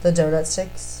sticks. The donut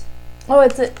sticks. Oh,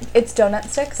 it's donut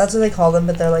sticks? That's what they call them,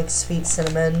 but they're like sweet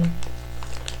cinnamon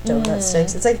donut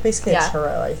sticks. It's like basically a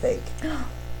churro, I think.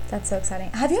 That's so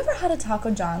exciting. Have you ever had a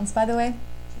Taco John's, by the way?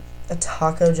 A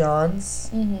Taco John's?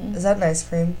 Mm-hmm. Is that an ice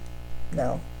cream?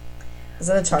 No. Is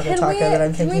that a taco that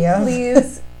I'm thinking of?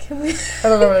 Please? I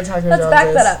don't know what a Taco John's is. Let's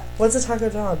back that up. What's a Taco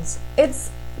John's?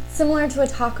 It's similar to a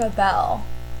Taco Bell,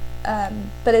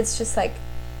 but it's just like...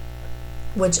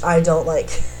 Which I don't like.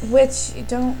 Which you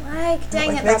don't like?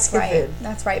 Dang it, that's right. Food.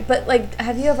 That's right. But, like,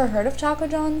 have you ever heard of Taco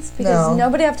John's? Because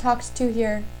nobody I've talked to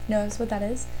here knows what that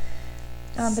is.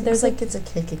 But there's like it's a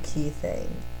Kankakee thing.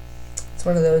 It's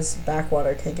one of those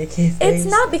backwater Kankakee things. It's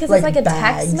not because it's like a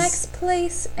bags. Tex-Mex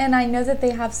place, and I know that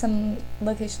they have some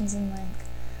locations in like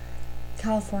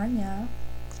California.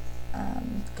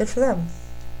 Good for them.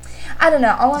 I don't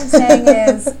know. All I'm saying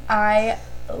is I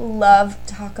love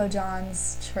Taco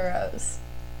John's churros.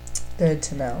 Good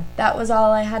to know. That was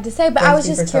all I had to say, but I was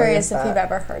just curious if you've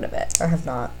ever heard of it. I have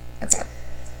not. Okay.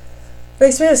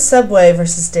 Next we have Subway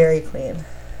versus Dairy Queen.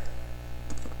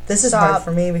 This is hard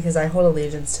for me because I hold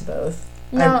allegiance to both.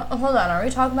 No, hold on. Are we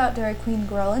talking about Dairy Queen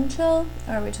Grill and Chill?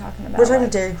 Or are we talking about... We're talking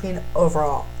about Dairy Queen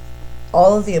overall.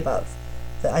 All of the above.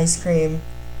 The ice cream,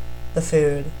 the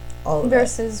food, all of it.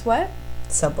 Versus what?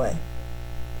 Subway.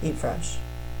 Eat fresh.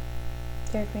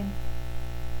 Dairy Queen.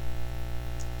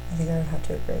 I think I would have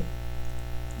to agree.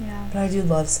 Yeah. But I do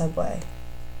love Subway.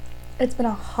 It's been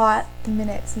a hot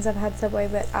minute since I've had Subway,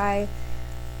 but I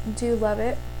do love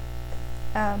it.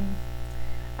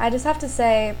 I just have to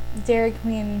say, Dairy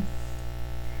Queen,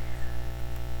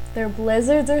 their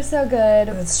blizzards are so good.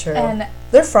 That's true. And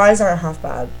their fries aren't half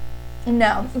bad.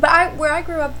 No. But where I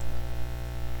grew up,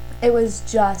 it was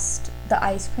just the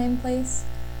ice cream place.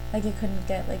 Like, you couldn't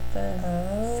get, like, the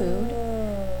food.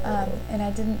 And I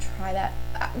didn't try that.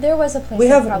 There was a place we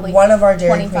have probably one of our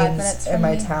Dairy Queens in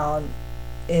my town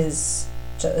is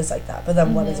like that. But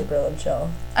then one is a Grill and Chill.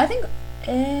 I think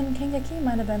in Kankakee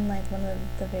might have been, like, one of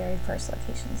the very first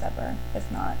locations ever, if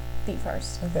not the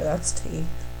first. Okay, that's tea.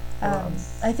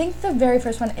 I think the very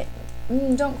first one,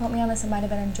 don't quote me on this, it might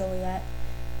have been in Joliet.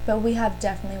 But we have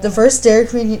definitely... The first Dairy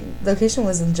Queen location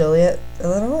was in Joliet,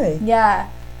 Illinois. Yeah.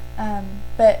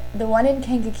 But the one in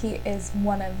Kankakee is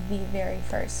one of the very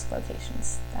first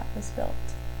locations that was built.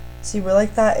 See, we're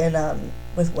like that in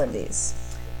with Wendy's.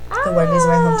 The Wendy's in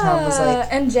my hometown was like...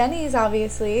 And Jenny's,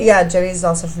 obviously. Yeah, Jenny's is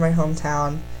also from my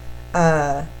hometown.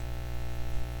 Yeah,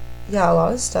 a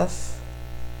lot of stuff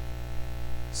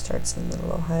starts in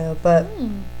Middle Ohio, but...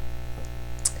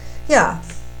 Yeah.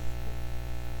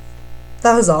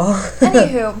 That was all.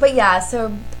 Anywho, but yeah,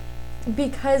 so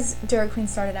because Dairy Queen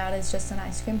started out as just an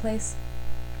ice cream place,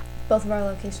 both of our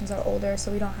locations are older,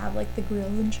 so we don't have, like, the Grill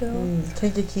and Chill.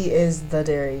 Kankakee is the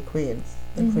Dairy Queen.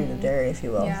 The Queen of Dairy, if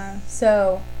you will. Yeah,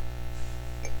 so...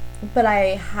 But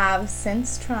I have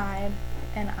since tried,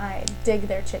 and I dig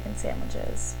their chicken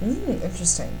sandwiches.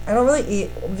 Interesting. I don't really eat...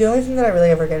 The only thing that I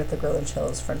really ever get at the Grill and Chill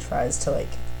is french fries to, like,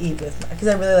 eat with... Because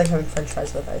I really like having french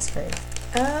fries with ice cream.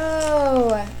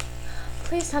 Oh.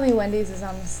 Please tell me Wendy's is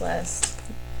on this list.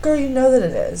 Girl, you know that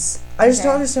it is. I just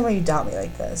don't understand why you doubt me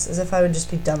like this. As if I would just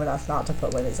be dumb enough not to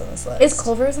put Wendy's on this list. Is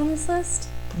Culver's on this list?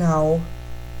 No.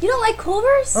 You don't like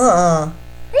Culver's? Are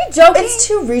you joking? It's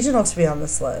too regional to be on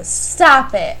this list.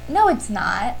 Stop it. No, it's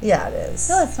not. Yeah, it is.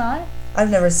 No, it's not. I've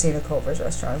never seen a Culver's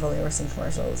restaurant. I've only ever seen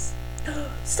commercials.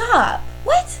 Stop.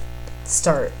 What?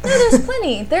 Start. No, there's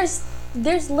plenty.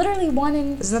 There's literally one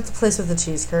in... Isn't that the place with the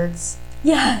cheese curds?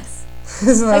 Yes.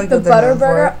 Isn't that like the butter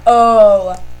burger?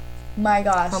 Oh my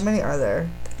gosh. How many are there?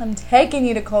 I'm taking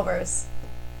you to Culver's.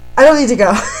 I don't need to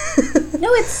go.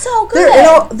 No, it's so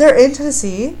good. They're in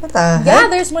Tennessee? What the heck? Yeah,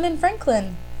 there's one in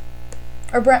Franklin.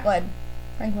 Or Brentwood.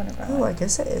 Franklin or Brentwood. Oh, I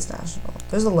guess it is national.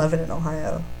 There's 11 in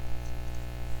Ohio.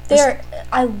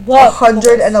 I love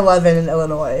 111 in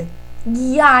Illinois.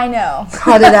 Yeah, I know.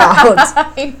 Cut it out.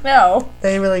 I know.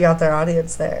 They really got their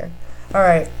audience there. All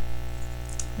right.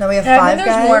 Now we have and Five I think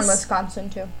Guys. There's more in Wisconsin,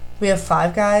 too. We have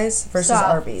Five Guys versus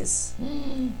Arby's.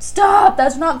 Stop.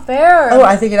 That's not fair. Oh,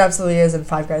 I think it absolutely is, and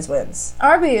Five Guys wins.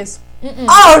 Arby's.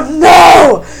 Oh,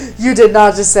 no! You did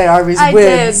not just say Arby's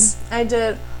wins. I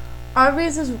did.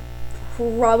 Arby's is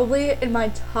probably in my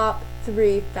top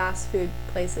 3 fast food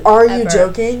places Are you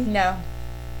joking? No.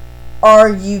 Are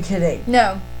you kidding?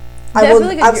 No. I will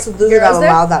absolutely not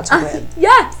allow that to win.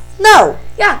 Yes. No.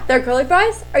 Yeah, they're curly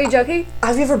fries. Are you joking?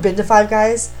 Have you ever been to Five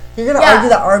Guys? You're going to argue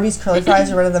that Arby's curly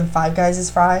fries are better than Five Guys'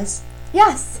 fries?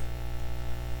 Yes.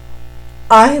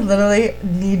 I literally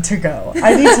need to go.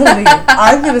 I need to leave.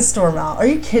 I'm going to storm out. Are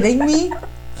you kidding me?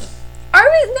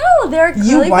 Arby's, no, they're curly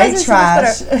You white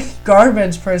fries trash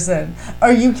garbage person.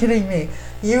 Are you kidding me?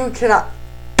 You cannot.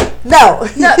 No.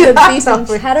 No, the beef and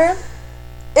cheddar.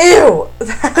 Ew.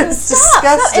 That's disgusting.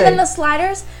 Stop. And then the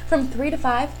sliders from 3 to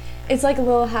 5. It's like a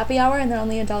little happy hour, and they're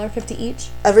only $1.50 each.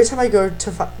 Every time I go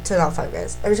to not Five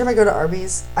Guys, every time I go to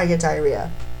Arby's, I get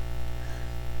diarrhea.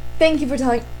 Thank you for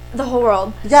telling the whole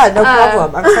world. Yeah, no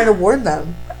problem. I'm trying to warn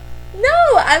them.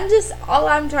 No, all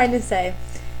I'm trying to say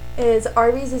is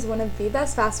Arby's is one of the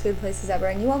best fast food places ever,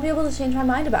 and you won't be able to change my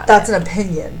mind about That's an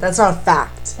opinion. That's not a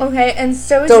fact. Okay, and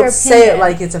so is your opinion. Don't say it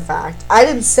like it's a fact. I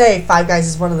didn't say Five Guys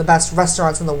is one of the best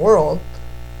restaurants in the world.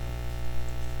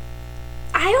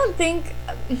 I don't think...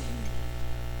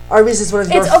 Arby's is one of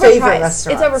your favorite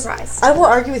restaurants. It's overpriced. I will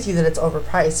argue with you that it's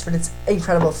overpriced, but it's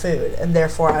incredible food, and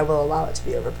therefore I will allow it to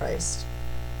be overpriced.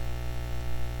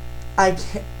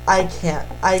 I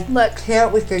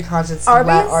can't with good conscience let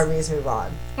Arby's move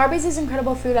on. Arby's is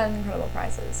incredible food at incredible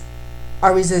prices.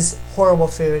 Arby's is horrible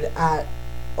food at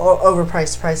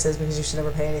overpriced prices because you should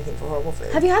never pay anything for horrible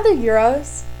food. Have you had the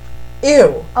gyros?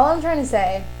 Ew. All I'm trying to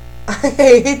say. I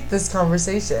hate this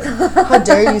conversation. How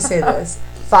dare you say this?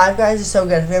 Five Guys is so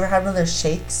good. Have you ever had one of their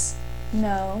shakes?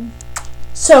 No.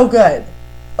 So good.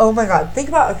 Oh my god. Think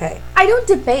about, okay. I don't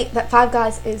debate that Five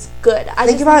Guys is good.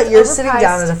 Think about you're sitting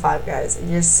down at a Five Guys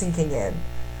and you're sinking in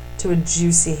to a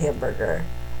juicy hamburger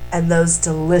and those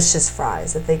delicious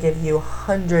fries that they give you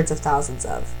hundreds of thousands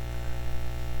of.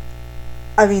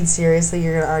 I mean, seriously,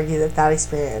 you're going to argue that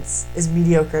experience is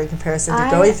mediocre in comparison to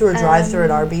going through a drive-thru at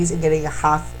Arby's and getting a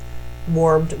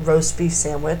half-warmed roast beef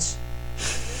sandwich?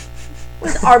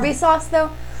 With Arby's sauce,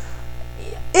 though?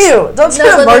 Ew! Don't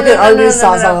try to market Arby's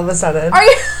sauce all of a sudden. Are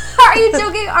you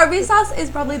joking? Arby's sauce is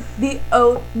probably the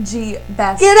OG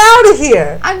best. Get out of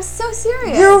here! I'm so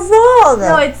serious. You're wrong!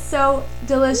 No, it's so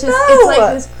delicious. No. It's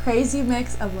like this crazy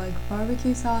mix of like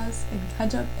barbecue sauce and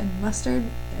ketchup and mustard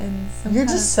and some You're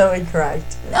just so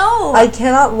incorrect. No! I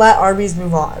cannot let Arby's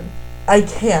move on. I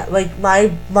can't. Like, my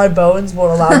bones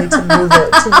won't allow me to move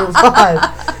on.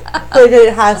 Like,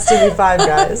 it has to be Five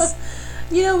Guys.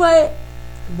 You know what?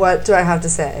 What do I have to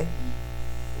say?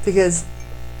 Because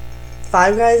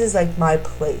Five Guys is like my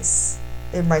place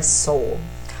in my soul.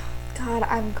 God,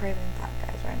 I'm craving Five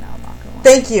Guys right now. I'm not gonna lie.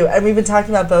 Thank you. And we've been talking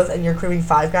about both, and you're craving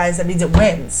Five Guys. That means it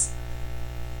wins.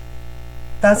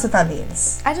 That's what that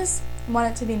means. I just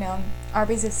want it to be known.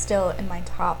 Arby's is still in my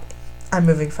top. I'm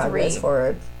moving Five Guys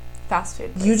forward. Fast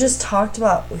food places. You just talked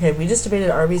about, okay, we just debated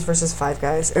Arby's versus Five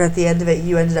Guys, and at the end of it,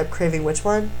 you ended up craving which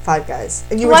one? Five Guys.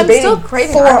 And you were debating I'm still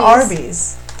craving for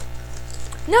Arby's.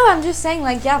 No, I'm just saying,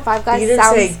 like, yeah, Five Guys sounds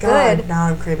good. You didn't say, God, now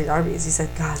I'm craving Arby's. You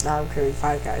said, God, now I'm craving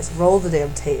Five Guys. Roll the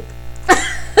damn tape.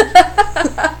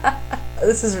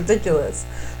 This is ridiculous.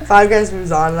 Five Guys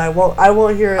moves on, and I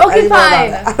won't hear any more about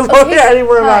it. I won't hear any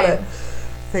more about it.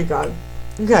 Thank God.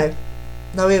 Okay.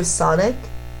 Now we have Sonic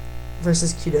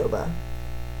versus Qdoba.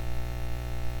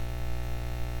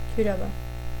 Qdoba.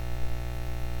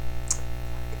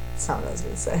 That's not what I was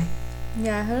going to say.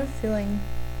 Yeah, I had a feeling.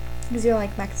 Because you're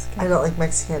like Mexican. I don't like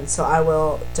Mexican, so I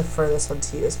will defer this one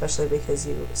to you, especially because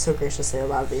you so graciously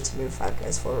allowed me to move Five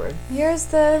Guys forward. Here's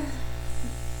the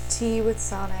tea with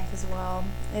Sonic as well.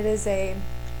 It is a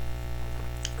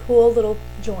cool little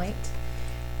joint.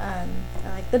 I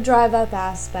like the drive-up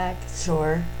aspect.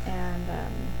 Sure. And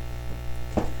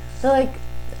they're like,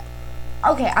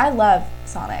 okay, I love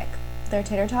Sonic. Their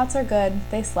tater tots are good.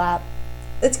 They slap.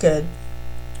 It's good.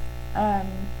 But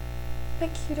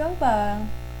Qdoba.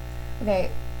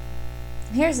 Okay,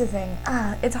 here's the thing.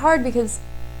 It's hard because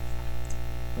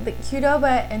the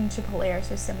Qdoba and Chipotle are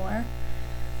so similar.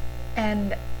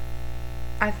 And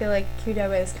I feel like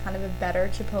Qdoba is kind of a better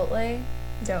Chipotle.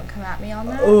 Don't come at me on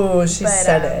that. Oh, she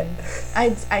said it.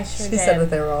 I sure she did. said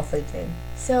what they were all thinking.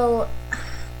 So,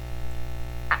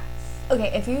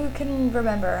 okay, if you can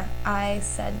remember, I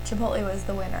said Chipotle was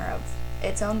the winner of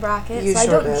its own bracket. You so sure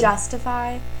I don't did.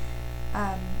 justify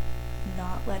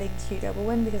not letting Qdoba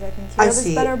win because I think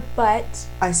Qdoba's better, but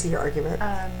I see your argument.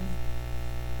 I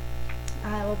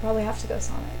will probably have to go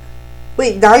Sonic.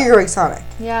 Wait, now you're going Sonic?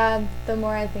 Yeah, the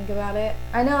more I think about it.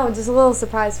 I know, just a little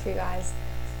surprise for you guys.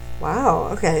 Wow,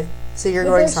 okay. So you're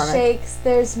going Sonic. Shakes,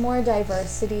 there's more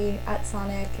diversity at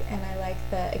Sonic, and I like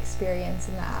the experience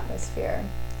and the atmosphere.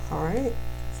 All right.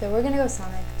 So we're going to go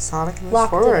Sonic. Sonic moves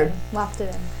forward. Locked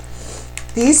it in.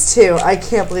 These two, I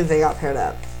can't believe they got paired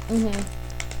up. Mm-hmm.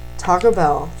 Taco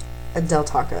Bell and Del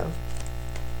Taco.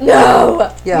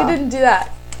 No! Yeah. You didn't do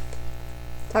that.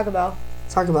 Taco Bell.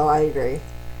 Taco Bell, I agree.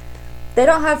 They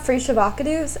don't have free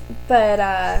shabakadoos,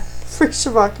 but free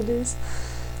shabakadoos.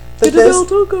 But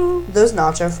those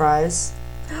nacho fries.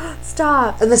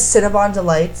 Stop. And the Cinnabon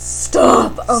Delights.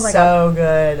 Stop. Oh my god. So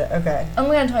good. Okay. I'm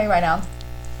going to tell you right now.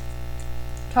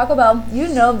 Taco Bell, you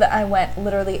know that I went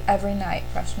literally every night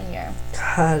freshman year.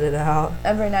 Cut it out.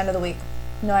 Every night of the week.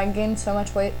 No, I gained so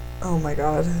much weight. Oh my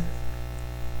god.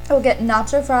 I would get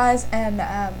nacho fries and,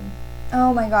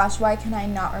 oh my gosh, why can I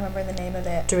not remember the name of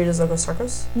it? Doritos Locos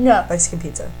Tacos? No. Mexican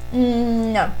pizza?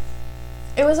 No.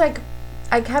 It was like,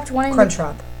 I kept wanting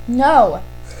Crunchwrap? No.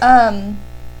 I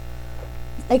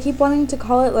keep wanting to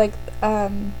call it like,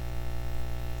 oh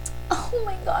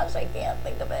my gosh, I can't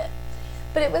think of it.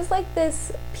 But it was like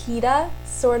this pita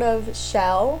sort of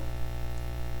shell.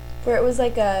 Where it was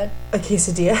like a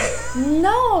quesadilla?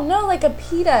 No, like a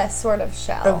pita sort of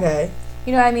shell. Okay.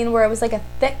 You know what I mean? Where it was like a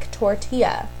thick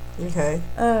tortilla. Okay.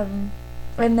 And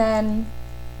then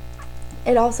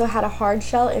it also had a hard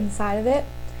shell inside of it.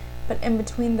 but in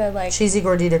between the, like... Cheesy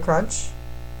Gordita Crunch?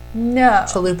 No.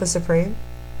 Chalupa Supreme?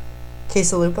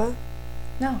 Quesalupa?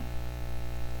 No.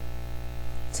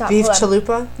 Stop, Beef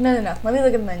chalupa? No. Let me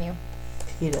look at the menu.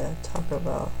 Pita, Taco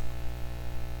Bell.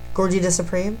 Gordita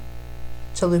Supreme?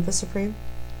 Chalupa Supreme?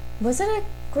 Was it a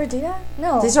gordita?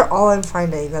 No. These are all I'm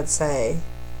finding that say...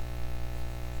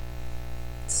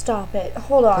 Stop it.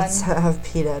 Hold on. Let's have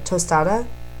pita. Tostada?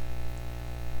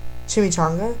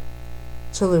 Chimichanga?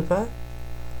 Chalupa?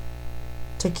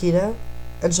 Taquito?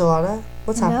 Enchilada?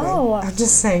 What's happening? No. I'm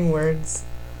just saying words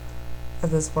at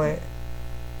this point.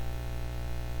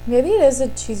 Maybe it is a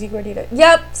cheesy gordita.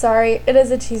 Yep, sorry. It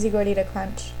is a cheesy gordita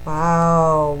crunch.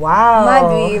 Wow.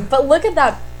 Might be. But look at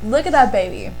that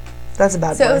baby. That's a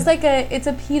bad So boy. it was like it's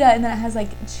a pita, and then it has like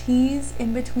cheese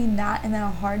in between that, and then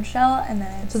a hard shell, and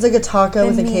then so it's like a taco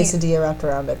with a quesadilla wrapped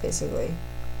around it, basically.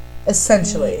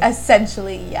 Essentially,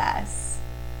 yes.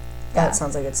 That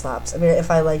sounds like it slaps. I mean, if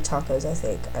I like tacos, I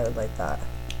think I would like that.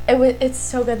 It's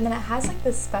so good, and then it has like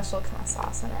this special kind of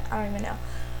sauce in it. I don't even know.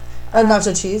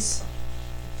 Nacho cheese?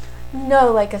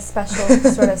 No, like a special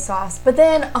sort of sauce. But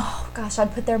then, oh gosh,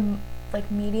 I'd put their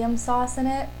like medium sauce in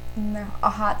it, and a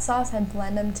hot sauce. I'd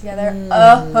blend them together.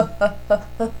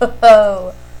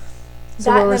 Oh.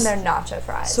 So that and then their nacho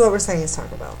fries. So what we're saying is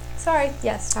Taco Bell. Sorry,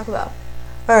 yes, Taco Bell.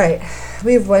 All right,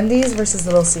 we have Wendy's versus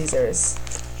Little Caesars.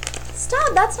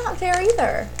 Stop, that's not fair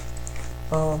either.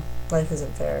 Well, life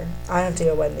isn't fair. I have to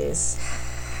go Wendy's.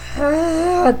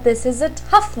 This is a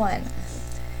tough one.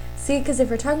 See, because if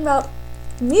we're talking about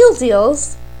meal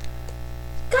deals,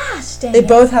 gosh dang They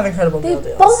both have incredible meal deals.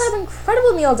 They both have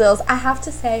incredible meal deals. I have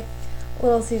to say,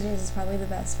 Little Caesars is probably the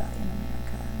best value in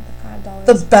America.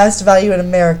 The $5. The best value in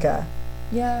America.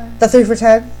 Yeah. The 3 for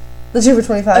 $10? The 2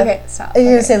 for $25? Okay, stop. Are you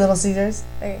going to say Little Caesars?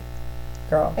 Okay.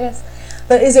 Girl. Yes.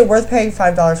 But is it worth paying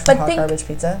 $5 for hot garbage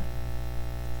pizza?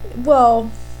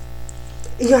 Well,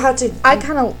 you have to. I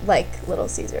kind of like Little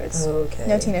Caesars. Okay.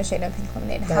 No tea, no shade, no pink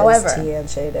lemonade. That However, is tea and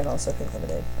shade and also pink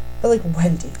lemonade. But like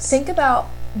Wendy's. Think about,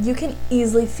 you can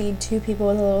easily feed 2 people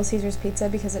with a Little Caesars pizza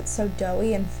because it's so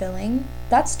doughy and filling.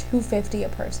 That's $2.50 a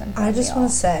person. I just want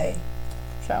to say,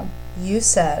 so you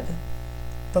said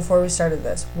before we started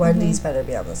this, Wendy's better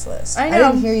be on this list. I know. I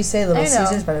didn't hear you say Little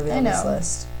Caesars better be on this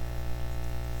list.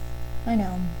 I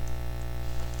know.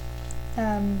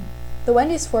 The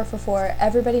Wendy's 4 for $4,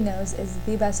 everybody knows, is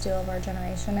the best deal of our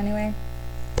generation anyway.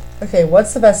 Okay,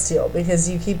 what's the best deal? Because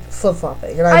you keep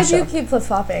flip-flopping. And I do keep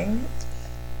flip-flopping.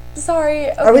 Sorry.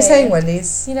 Okay. Are we saying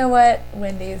Wendy's? You know what?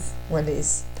 Wendy's.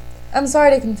 Wendy's. I'm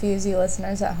sorry to confuse you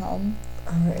listeners at home.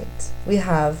 All right. We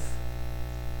have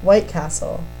White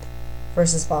Castle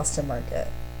versus Boston Market.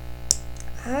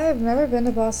 I've never been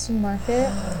to Boston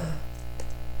Market.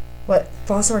 What?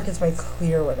 Boston Market's my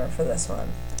clear winner for this one.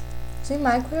 See,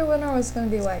 my clear winner was going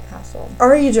to be White Castle.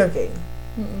 Are you joking?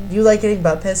 Mm-mm. You like getting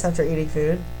butt piss after eating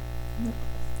food?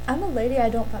 I'm a lady, I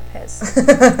don't butt piss.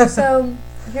 So,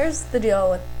 here's the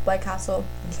deal with White Castle.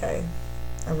 Okay.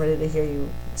 I'm ready to hear you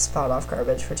spout off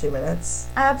garbage for 2 minutes.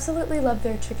 I absolutely love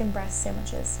their chicken breast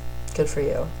sandwiches. Good for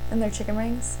you. And their chicken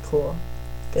rings. Cool.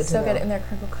 Good to know. So good, and their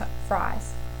crinkle cut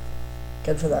fries.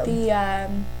 Good for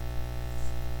them.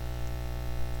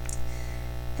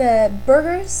 The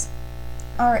burgers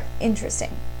are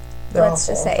interesting. Let's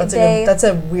awful. just say that's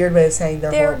a weird way of saying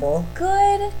they're horrible.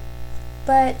 Good,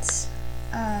 but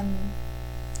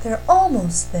they're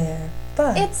almost there.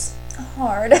 But it's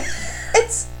hard.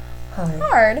 It's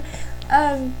hard.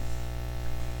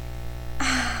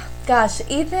 Gosh,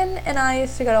 Ethan and I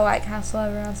used to go to White Castle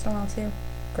every once in a while too.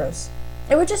 Gross.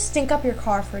 It would just stink up your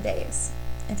car for days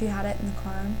if you had it in the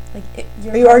car. Like,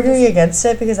 are you arguing against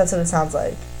it? Because that's what it sounds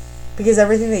like. Because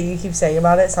everything that you keep saying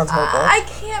about it sounds horrible. I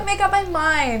can't make up my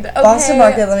mind. Okay. Boston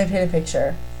Market, let me paint a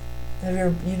picture.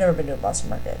 You've never been to a Boston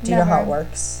Market. Do you know how it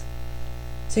works?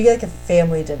 So you get like a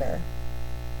family dinner.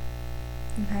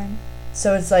 Okay.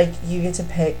 So it's like you get to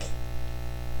pick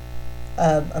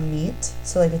a meat,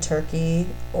 so like a turkey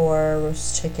or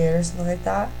roast chicken or something like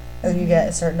that. And then you get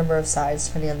a certain number of sides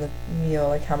depending on the meal,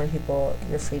 like how many people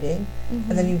you're feeding.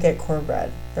 And then you get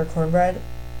cornbread. Their cornbread,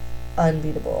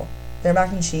 unbeatable. Their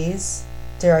mac and cheese,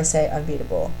 dare I say,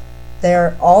 unbeatable.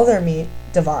 All their meat,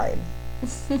 divine.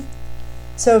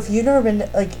 So if you've never been,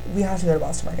 we have to go to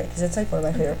Boston Market because it's like one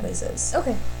of my favorite places.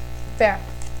 Okay, fair.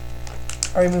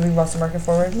 Are we moving Boston Market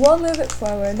forward? We'll move it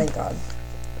forward. Thank God.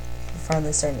 We're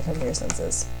finally starting to come to your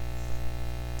senses.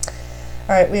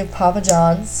 All right, we have Papa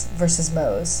John's versus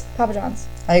Moe's. Papa John's.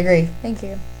 I agree. Thank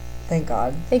you. Thank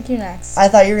God. Thank you, next. I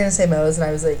thought you were going to say Moe's, and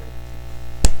I was like...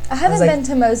 I haven't been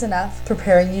to Moe's enough.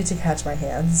 Preparing you to catch my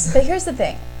hands. But here's the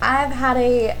thing. I've had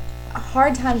a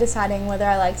hard time deciding whether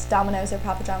I liked Domino's or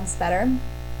Papa John's better.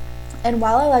 And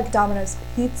while I like Domino's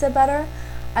pizza better,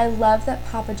 I love that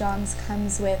Papa John's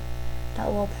comes with that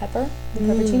little pepper, the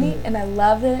pepperoni, and I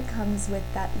love that it comes with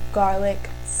that garlic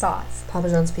sauce. Papa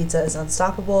John's pizza is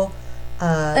unstoppable.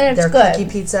 And it's their good. cookie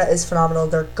pizza is phenomenal.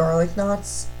 Their garlic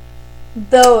knots,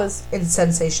 those it's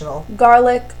sensational.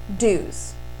 Garlic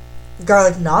dews.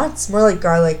 Garlic knots? More like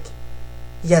garlic,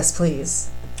 yes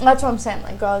please. That's what I'm saying,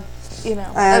 like garlic, you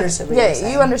know. I understood what you were saying.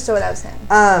 Yeah, you understood what I was saying.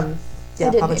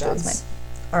 Yeah, Papa John's.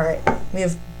 Alright, we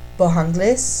have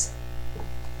Bojangles.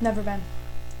 Never been.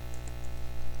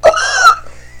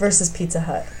 Versus Pizza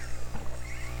Hut.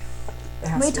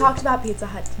 We talked about Pizza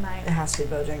Hut tonight. It has to be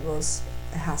Bojangles.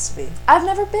 It has to be. I've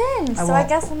never been, so I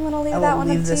guess I'm going to leave that one up to you. I won't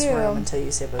leave this room until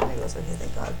you say Bojangles. Okay,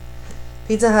 thank God.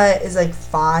 Pizza Hut is, like,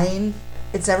 fine.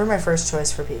 It's never my first choice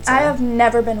for pizza. I have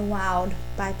never been wowed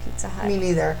by Pizza Hut. Me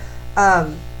neither.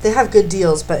 They have good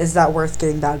deals, but is that worth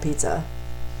getting bad pizza?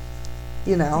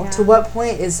 You know? Yeah. To what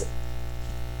point is...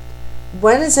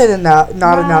 When is it not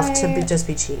enough to just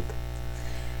be cheap?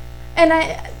 And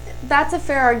that's a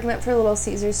fair argument for Little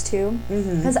Caesars, too.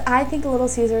 Because I think Little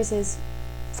Caesars is...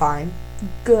 fine.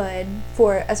 Good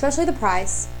for, especially the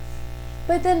price.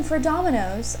 But then for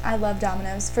Domino's, I love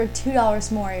Domino's. For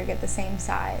 $2 more, you get the same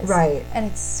size. Right. And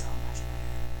it's so much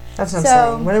better. That's what I'm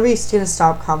saying. When are we going to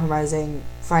stop compromising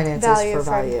finances for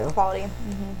value? For quality.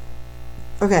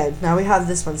 Okay, now we have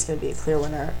this one's going to be a clear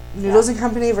winner. Noodles and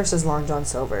Company versus Long John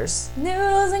Silver's.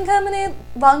 Noodles and Company,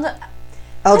 Long John...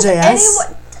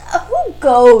 LJS? Who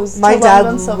goes My to dad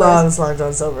Long John Silver's? loves Long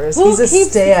John Silver's. He's a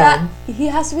stan. He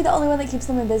has to be the only one that keeps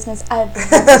them in business.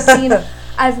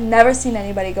 I've never seen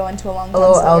anybody go into a Long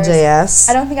John Silver's. LJS.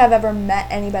 I don't think I've ever met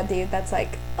anybody that's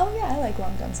like, oh yeah, I like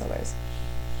Long John Silver's.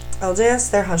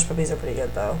 LJS, their hush puppies are pretty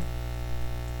good though.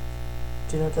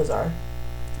 Do you know what those are?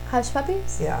 Hush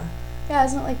puppies? Yeah. Yeah,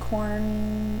 isn't it like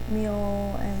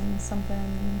cornmeal and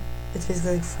something? It's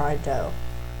basically like fried dough.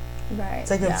 Right.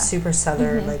 It's like a super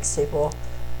southern like staple.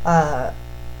 I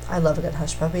love a good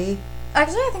hush puppy.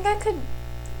 Actually, I think I could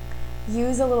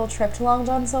use a little trip to Long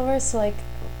John Silver's to like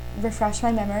refresh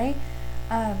my memory.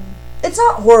 It's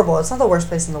not horrible. It's not the worst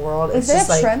place in the world. If they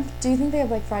have shrimp, do you think they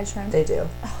have like fried shrimp? They do.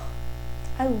 Oh,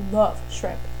 I love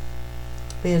shrimp.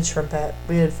 We had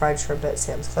fried shrimp at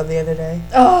Sam's Club the other day.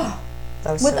 Oh,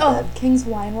 that was so good. King's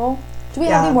Hawaiian roll. Do we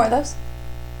have any more of those?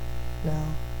 No,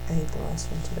 I ate the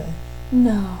last one today.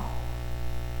 No.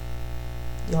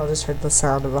 Y'all just heard the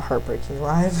sound of a heartbreaking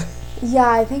live. Yeah,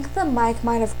 I think the mic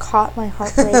might have caught my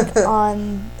heartbreak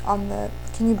on the.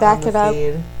 Can you back it up?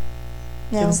 Feed.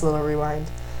 No. Give us a little rewind.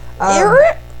 Yeah,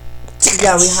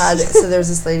 we had. So there was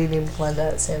this lady named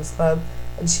Glenda at Sam's Club,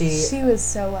 and she was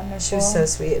so wonderful. She was so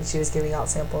sweet, and she was giving out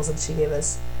samples, and she gave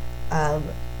us a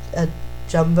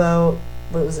jumbo.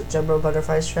 What was it? Jumbo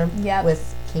butterfly shrimp. Yep.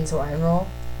 With King's Hawaiian roll.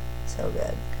 So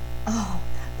good. Oh,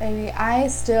 that baby! I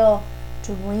still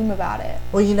dream about it.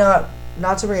 Well, you know,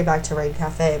 not to bring it back to Rain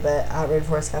Cafe, but at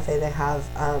Rainforest Cafe they have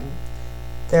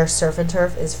their surf and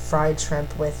turf is fried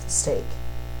shrimp with steak.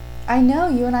 I know,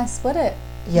 you and I split it.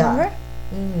 Yeah. Remember?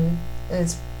 And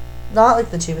it's not like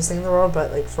the cheapest thing in the world,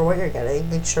 but like for what you're getting,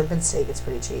 like shrimp and steak, it's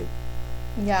pretty cheap.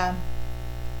 Yeah.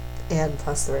 And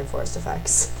plus the rainforest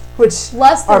effects, which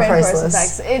plus the are rainforest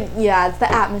priceless. effects. It's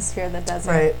the atmosphere that does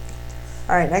it. Right.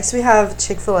 All right. Next we have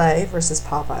Chick-fil-A versus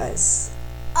Popeyes.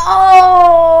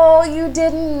 Oh, you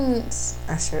didn't.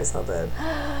 I sure as hell did.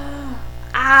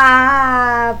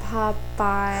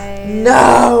 Popeyes.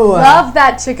 No. Love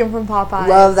that chicken from Popeyes.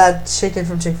 Love that chicken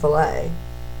from Chick-fil-A.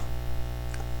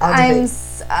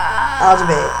 I'll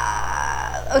debate.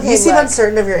 Okay, you seem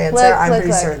uncertain of your answer. I'm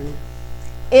pretty certain.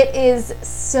 It is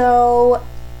so...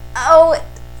 Oh,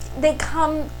 they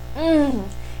come...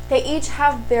 They each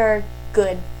have their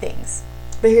good things.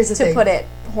 But here's the thing. To put it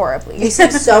horribly. You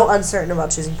seem so uncertain about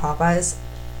choosing Popeyes,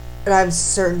 and I'm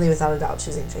certainly without a doubt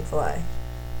choosing Chick-fil-A.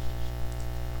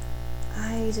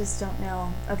 I just don't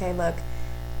know. Okay, look.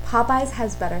 Popeyes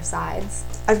has better sides.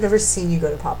 I've never seen you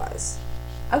go to Popeyes.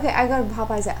 Okay, I go to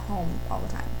Popeyes at home all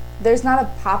the time. There's not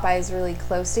a Popeyes really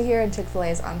close to here, and Chick-fil-A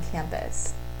is on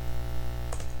campus.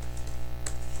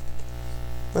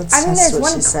 There's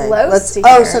one close to here.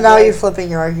 Oh, so now you're flipping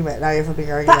your argument.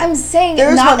 But I'm saying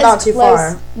there's not one not too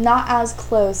far. Not as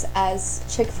close as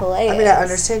Chick-fil-A is. I mean, I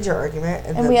understand your argument.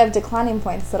 And we have declining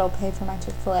points that'll pay for my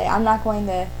Chick-fil-A. I'm not going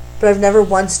to... But I've never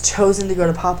once chosen to go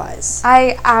to Popeyes.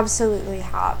 I absolutely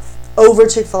have. Over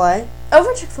Chick-fil-A?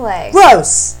 Over Chick-fil-A.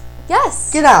 Gross.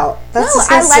 Yes. Get out. That's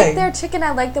disgusting. I like their chicken.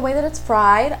 I like the way that it's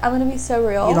fried. I'm going to be so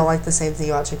real. You don't like the same thing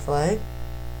about Chick-fil-A?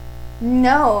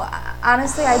 No.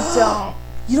 Honestly, I don't.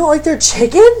 You don't like their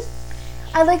chicken?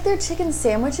 I like their chicken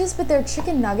sandwiches, but their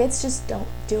chicken nuggets just don't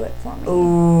do it for me.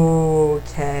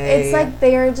 Okay. It's like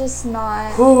they're just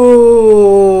not...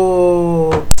 Ooh.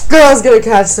 Girl's gonna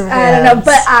catch some hands. I don't know,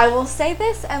 but I will say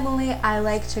this, Emily, I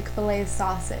like Chick-fil-A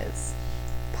sauces.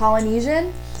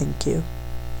 Polynesian? Thank you.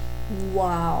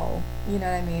 Wow. You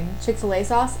know what I mean? Chick-fil-A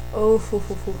sauce? Oh,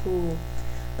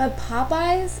 But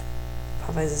Popeyes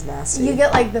is nasty. you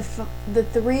get like the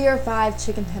 3 or 5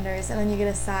 chicken tenders, and then you get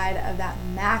a side of that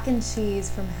mac and cheese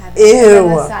from heaven. Ew.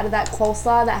 And a side of that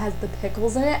coleslaw that has the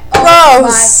pickles in it. Gross. Oh my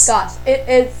gosh. It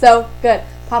is so good.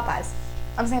 Popeyes.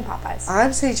 I'm saying Popeyes.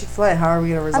 I'm saying Chick-fil-A. How are we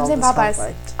going to resolve this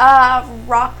conflict?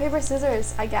 Rock, paper,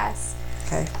 scissors, I guess.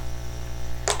 Okay.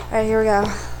 Alright, here we go.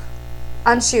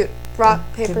 Unshoot. Rock,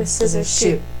 paper, scissors,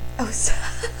 shoot. Oh,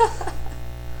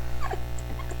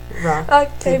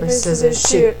 Rock, paper, scissors,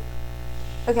 shoot.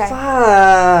 Okay.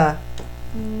 Popeyes.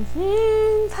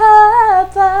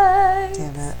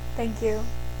 Damn it. Thank you.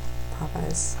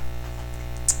 Popeyes.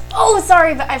 Oh,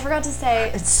 sorry, but I forgot to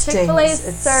say Chick-fil-A's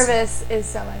service is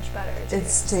so much better. Too, it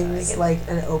stings like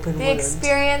an open wound. The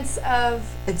experience of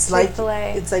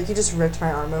Chick-fil-A. It's like you just ripped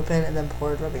my arm open and then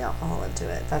poured rubbing alcohol into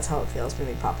it. That's how it feels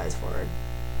moving Popeyes forward.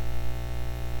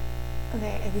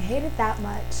 Okay, if you hate it that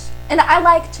much. And I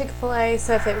like Chick-fil-A,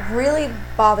 so if it really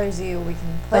bothers you, we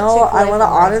can put Chick-fil-A I want to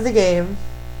honor the game.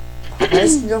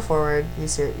 Popeyes can go forward.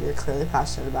 You're clearly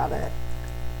passionate about it.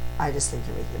 I just think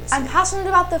you're making a mistake. I'm passionate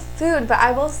about the food, but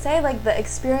I will say, like, the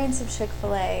experience of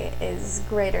Chick-fil-A is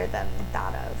greater than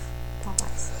that of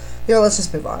Popeyes. Let's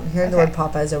just move on. Hearing the word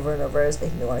Popeyes over and over is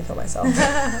making me want to kill myself.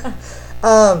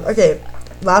 Okay,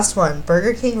 last one.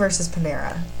 Burger King versus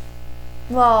Panera.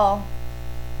 Well,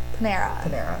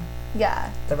 Panera.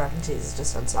 Yeah. The mac and cheese is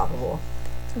just unstoppable.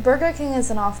 Burger King is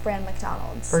an off-brand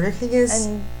McDonald's. Burger King is...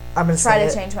 And I'm going to try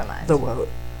to change my mind. The woat.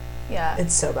 Yeah.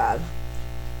 It's so bad.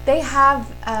 They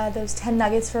have those 10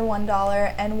 nuggets for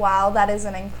 $1, and while that is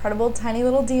an incredible tiny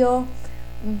little deal,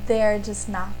 they're just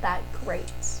not that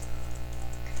great.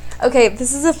 Okay,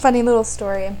 this is a funny little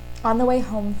story. On the way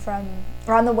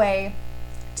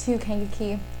to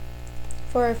Kankakee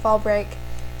for fall break,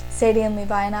 Sadie and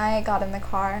Levi and I got in the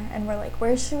car, and we're like,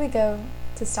 where should we go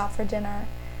to stop for dinner?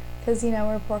 Because,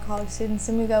 we're poor college students,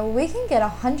 and we go, we can get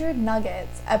 100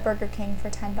 nuggets at Burger King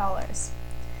for $10.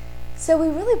 So we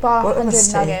really bought 100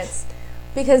 nuggets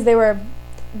because they were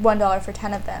 $1 for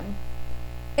 10 of them.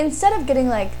 Instead of getting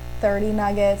like 30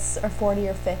 nuggets or 40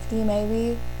 or 50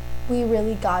 maybe, we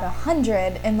really got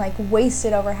 100 and like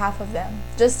wasted over half of them.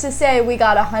 Just to say we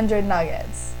got 100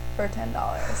 nuggets for $10.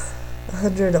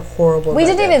 100 horrible We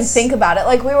nuggets. didn't even think about it.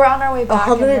 Like, we were on our way back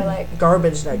and we're like...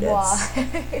 garbage nuggets.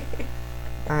 Why?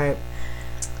 Alright.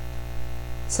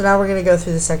 So now we're going to go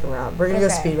through the second round. We're going to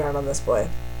go speed round on this boy.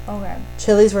 Okay.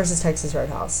 Chili's versus Texas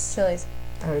Roadhouse. Chili's.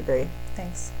 I would agree.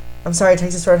 Thanks. I'm sorry,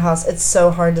 Texas Roadhouse. It's so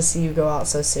hard to see you go out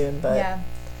so soon, but... Yeah.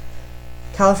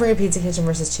 California Pizza Kitchen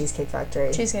versus Cheesecake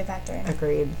Factory. Cheesecake Factory.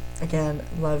 Agreed. Again,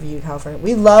 love you, California.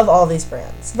 We love all these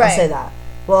brands. Right. I'll say that.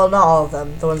 Well, not all of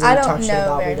them. The ones that we talked shit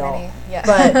about, we don't. Many. Yeah.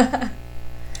 But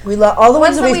we love all the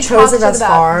ones that we've chosen thus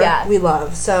far. Yeah. We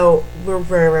love. So we're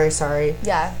very, very sorry.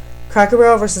 Yeah. Cracker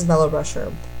Barrel versus Mellow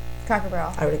Mushroom. Cracker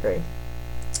Barrel. I would agree.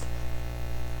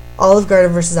 Olive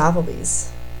Garden versus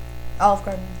Applebee's. Olive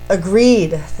Garden.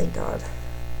 Agreed. Thank God.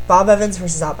 Bob Evans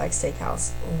versus Outback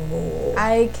Steakhouse. Ooh.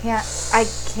 I can't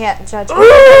judge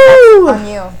on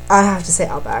you. I have to say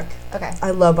Outback. Okay. I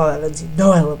love Bob Evans. You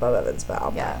know I love Bob Evans, but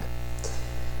Outback. Yeah.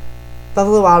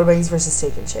 Buffalo Wild Wings versus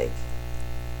Steak and Shake.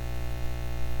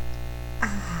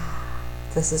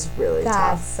 This is really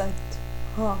tough. That's a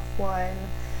tough one.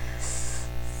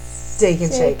 Steak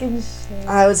and Shake.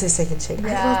 I would say Steak and Shake.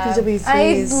 Yeah. I love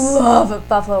BWC's. I love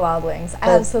Buffalo Wild Wings. I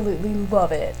absolutely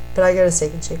love it. But I go to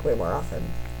Steak and Shake way more often.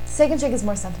 Steak and Shake is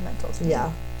more sentimental to me.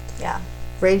 Yeah. Yeah.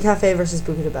 Rain Cafe versus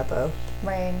Buca de Beppo.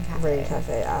 Rain Cafe. Rain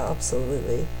Cafe,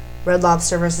 absolutely. Red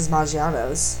Lobster versus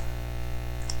Maggiano's.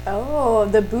 Oh,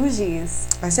 the bougies.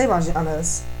 I say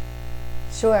Maggiano's.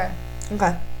 Sure.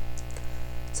 Okay.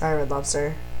 Sorry, Red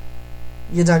Lobster.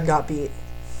 You done got beat.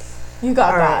 You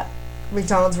got that.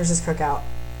 McDonald's versus Cookout.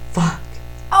 Fuck.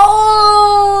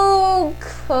 Oh,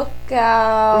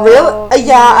 Cookout. Really?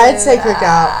 Yeah, I'd say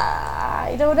Cookout.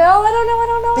 I don't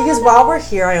know. Because while we're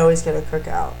here, I always get a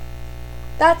Cookout.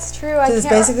 That's true. Because it's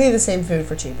basically the same food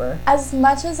for cheaper. As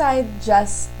much as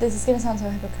this is going to sound so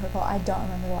hypocritical, I don't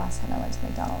remember the last time I went to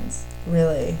McDonald's.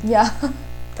 Really? Yeah.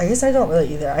 I guess I don't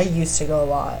really either. I used to go a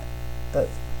lot, but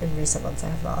in recent months I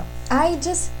have not.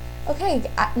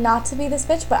 Not to be this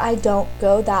bitch, but I don't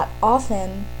go that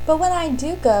often. But when I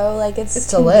do go, like, it's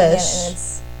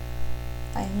delish.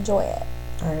 And I enjoy it.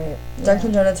 Alright.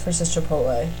 Dunkin' Donuts versus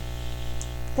Chipotle.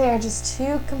 They are just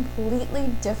two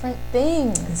completely different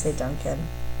things. I say Dunkin'.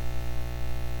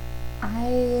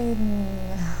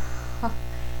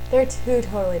 They're two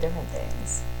totally different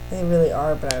things. They really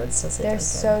are, but I would still say they're Dunkin'.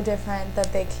 so different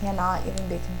that they cannot even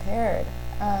be compared.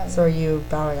 So are you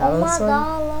bowing out of this one? Oh my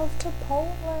god, I love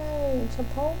Chipotle.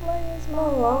 Chipotle is my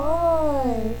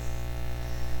life.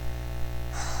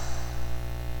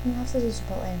 You have to do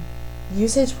Chipotle. You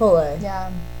say Chipotle?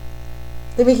 Yeah.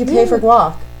 They make you pay for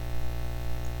guac.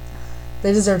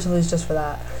 They deserve to lose just for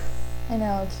that. I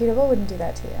know. Cutable wouldn't do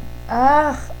that to you.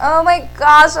 Ugh. Oh my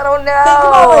gosh, I don't know. Think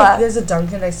about, like, there's a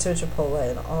Dunkin' next to a Chipotle,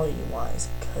 and all you want is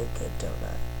a good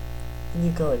donut. And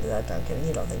you go into that Dunkin', and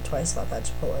you don't think twice about that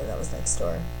Chipotle that was next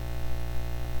door.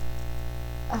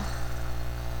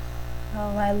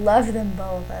 Oh, I love them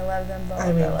both. I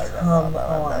mean, come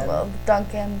on.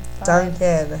 Dunkin'.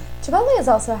 Dunkin'. Chipotle has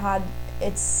also had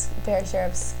its fair share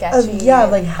of sketchy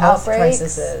like health outbreaks.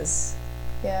 crises.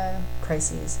 Yeah.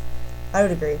 Crises. I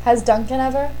would agree. Has Dunkin'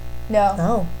 ever? No.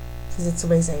 No. Because it's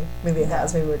amazing. Maybe it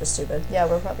has. Maybe we're just stupid. Yeah,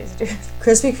 we're probably stupid.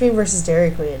 Krispy Kreme versus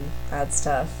Dairy Queen. Bad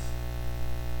stuff.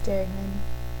 Dairy Queen.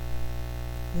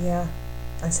 Yeah.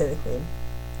 I say the Queen.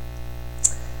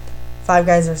 Five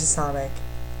Guys versus Sonic.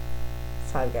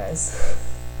 Five Guys.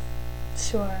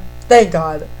 Sure. Thank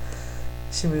God.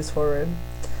 She moves forward.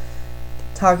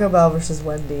 Taco Bell versus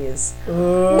Wendy's.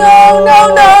 Ooh. No.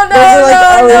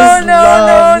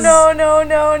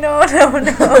 She doesn't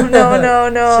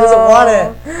want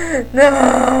it.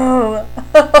 No.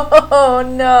 Oh,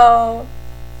 no.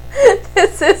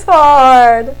 This is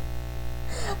hard.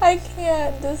 I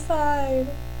can't decide.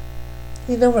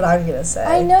 You know what I'm going to say.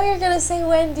 I know you're going to say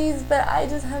Wendy's, but I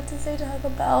just have to say Taco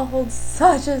Bell holds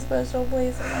such a special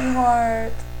place in my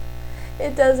heart.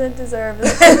 It doesn't deserve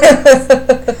this.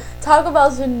 Taco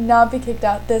Bell should not be kicked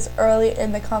out this early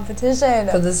in the competition.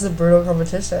 But this is a brutal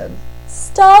competition.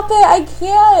 Stop it.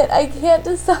 I can't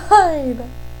decide.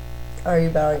 Are you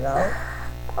bowing out?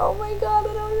 Oh my god,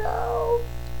 I don't know.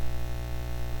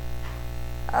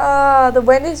 The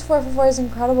Wendy's 4 for 4 is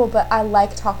incredible, but I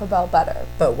like Taco Bell better.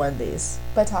 But Wendy's.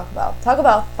 But Taco Bell. Taco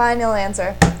Bell. Final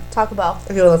answer. Taco Bell.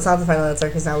 Okay, well, that's not the final answer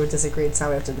because now we disagreed, so now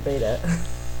we have to debate it.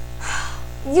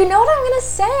 You know what I'm going to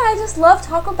say? I just love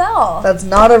Taco Bell. That's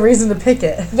not a reason to pick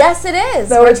it. Yes, it is.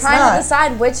 No, We're trying to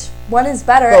decide which one is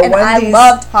better, but and Wendy's,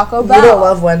 I love Taco Bell. You don't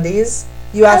love Wendy's?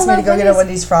 You asked me to go Wendy's. get a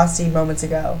Wendy's Frosty moments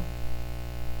ago.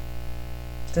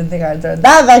 Didn't think I'd throw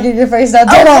that back in your face now,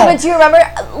 did I? But do you remember,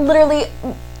 literally,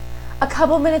 a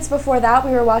couple minutes before that,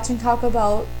 we were watching Taco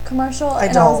Bell commercial, I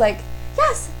was like,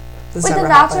 yes! This with the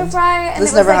nacho fry, and it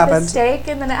was like the steak,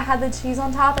 and then it had the cheese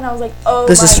on top, and I was like, oh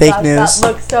this my is fake gosh, news. that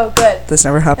looks so good. This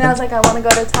never happened. And I was like, I want to go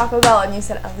to Taco Bell, and you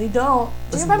said, Ellie, don't.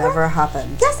 Do you remember? This never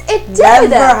happened. Yes, it did.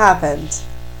 Never happened.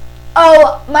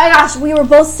 Oh my gosh, we were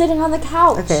both sitting on the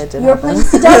couch. Okay, it did You were happen.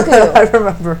 playing Sudoku. I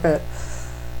remember it.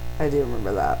 I do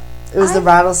remember that. It was the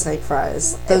rattlesnake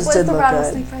fries. Those did look good. It was the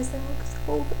rattlesnake fries. They look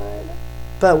so good.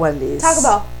 But Wendy's. Taco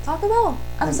Bell. Taco Bell.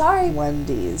 I'm sorry.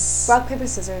 Wendy's. Rock, paper,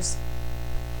 scissors.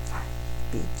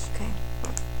 Beach. Okay.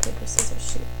 Rock, paper, scissors,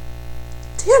 shoot.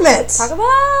 Damn it! Taco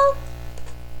Bell.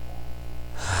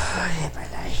 I hate my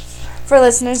life. For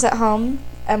listeners at home,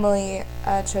 Emily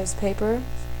chose paper,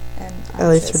 and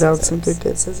Ellie threw down some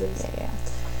good scissors. Yeah.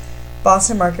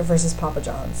 Boston Market versus Papa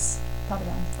John's. Papa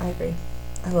John's. I agree.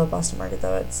 I love Boston Market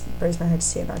though. It breaks my heart to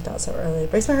see it knocked out so early. It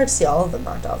breaks my heart to see all of them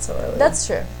knocked out so early. That's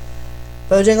true.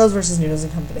 Bojangles versus Noodles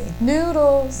and Company.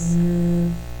 Noodles.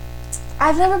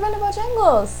 I've never been to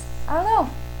Bojangles. I don't know.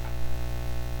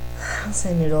 I'll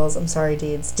say Noodles. I'm sorry,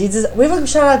 Deeds. We haven't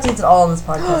shout out Deeds at all on this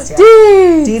podcast yet.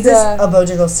 Deeds is a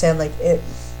Bojangles stand. Like, it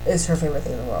is her favorite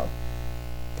thing in the world.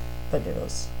 But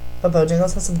Noodles. But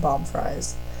Bojangles has some bomb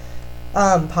fries.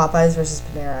 Popeyes versus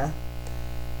Panera.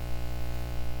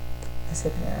 I say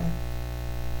Panera.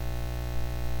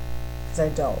 Because I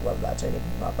don't love that chicken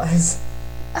from Popeyes.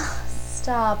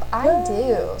 Stop. I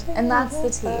do. And that's the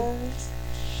tea.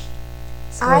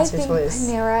 So I think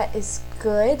Panera is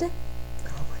good. Oh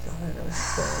my god, I know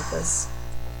she's going like this.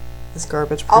 This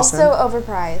garbage person. Also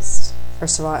overpriced.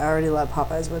 First of all, I already let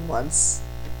Popeyes win once.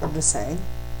 I'm just saying.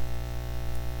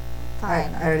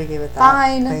 Fine. I already gave it that.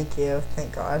 Fine. Thank you.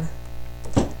 Thank God.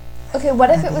 Okay, what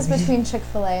if it was between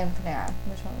Chick-fil-A and Panera?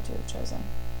 Which one would you have chosen?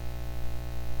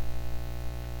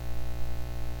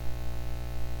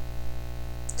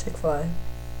 Chick-fil-A.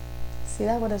 See,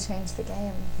 that would have changed the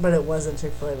game. But it wasn't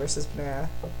Chick-fil-A versus Panera.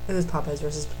 It was Popeyes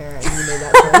versus Panera, and you made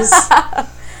that choice.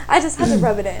 I just had to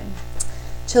rub it in.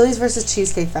 Chili's versus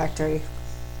Cheesecake Factory.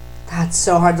 That's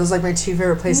so hard. Those are like my two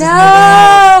favorite places.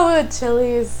 No!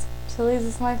 Chili's Chili's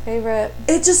is my favorite.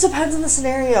 It just depends on the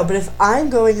scenario, but if I'm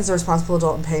going as a responsible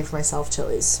adult and paying for myself,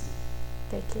 Chili's.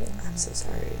 Thank you. I'm so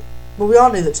sorry. But we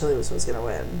all knew that Chili's was going to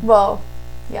win. Well,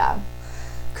 yeah.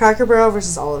 Cracker Barrel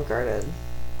versus Olive Garden.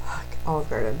 Fuck, Olive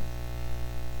Garden.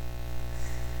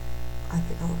 I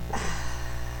think Olive Garden.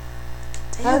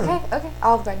 Damn. Okay,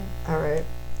 Olive Garden. Alright.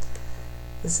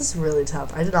 This is really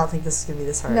tough. I did not think this was going to be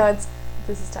this hard. No,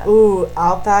 this is tough. Ooh,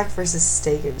 Outback versus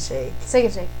Steak and Shake. Steak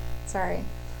and Shake. Sorry.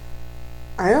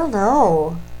 I don't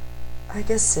know. I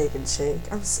guess Steak and Shake.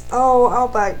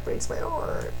 Outback breaks my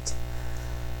heart.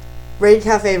 Rain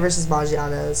Cafe versus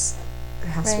Maggiano's. It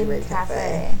has to be Rain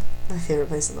Cafe. My favorite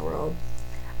place in the world.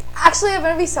 Actually, I'm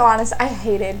going to be so honest. I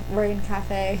hated Rain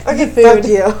Cafe. Okay, fuck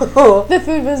you. The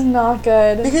food was not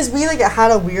good. Because we,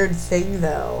 had a weird thing,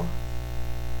 though.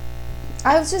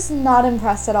 I was just not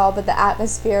impressed at all, but the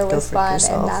atmosphere was fun,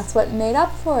 and that's what made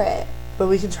up for it. But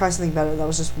we can try something better. That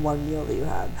was just one meal that you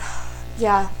had.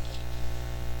 Yeah.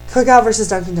 Cookout versus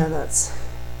Dunkin' Donuts.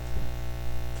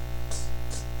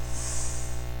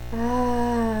 I'm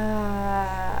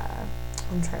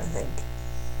trying to think.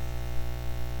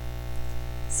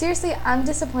 Seriously, I'm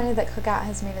disappointed that Cookout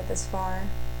has made it this far.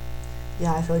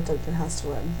 Yeah, I feel like Dunkin' has to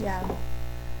win. Yeah.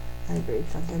 I agree,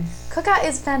 Dunkin'. Cookout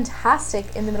is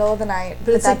fantastic in the middle of the night,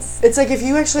 but it's like if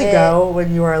you actually go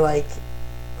when you are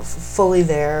fully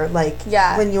there,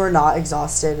 when you are not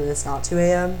exhausted and it's not 2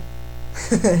 a.m.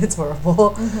 It's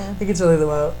horrible. I think it's really the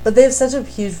most. But they have such a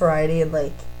huge variety and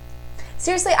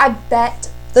seriously, I bet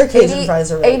their Cajun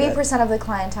fries are really 80% of the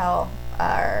clientele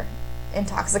are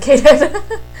intoxicated.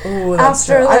 Ooh, that's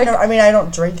true. I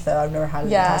don't drink though. I've never had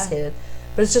it intoxicated.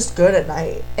 But it's just good at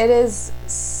night. It is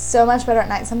so much better at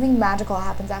night. Something magical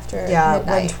happens after midnight.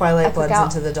 When twilight blends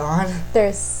into the dawn.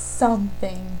 There's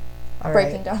something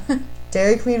breaking down.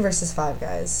 Dairy Queen versus Five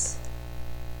Guys.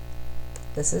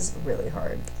 This is really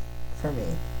hard for me.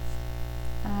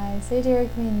 I say Dairy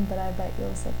Queen, but I bet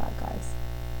you'll say Five Guys.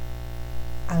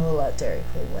 I will let Dairy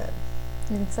Queen win.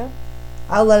 You think so?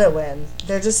 I'll let it win.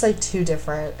 They're just too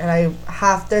different, and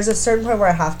there's a certain point where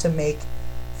I have to make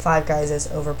Five Guys as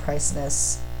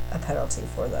overpricedness a penalty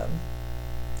for them.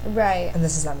 Right. And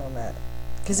this is that moment.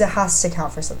 Because it has to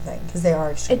count for something. Because they are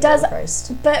extremely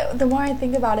overpriced. But the more I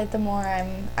think about it, the more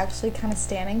I'm actually kind of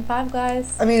standing Five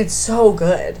Guys. I mean, it's so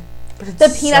good. But it's the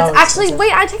peanuts. Actually,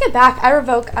 wait, I take it back. I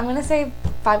revoke. I'm going to say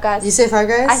Five Guys. You say Five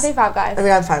Guys? I say Five Guys. I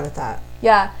mean, I'm fine with that.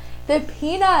 Yeah. The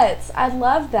peanuts. I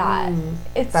love that.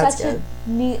 It's such good. a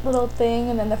neat little thing.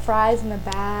 And then the fries in the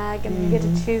bag. And then you get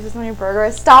to choose this on your burger.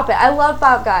 Stop it. I love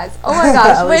Five Guys. Oh my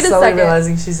gosh. Wait a second.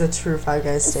 Realizing she's a true Five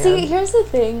Guys stan. See, here's the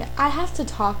thing. I have to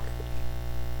talk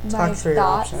through thoughts. Your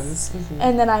options.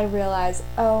 And then I realize,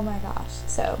 oh my gosh.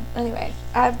 So, anyway.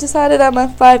 I've decided I'm a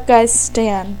Five Guys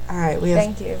stan. All right. We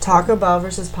have Taco Bell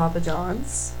versus Papa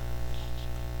John's.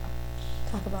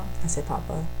 Taco Bell. I say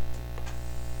Papa.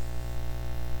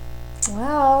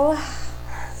 Well,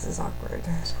 this is awkward.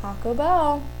 Taco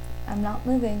Bell. I'm not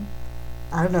moving.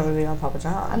 I'm not moving on Papa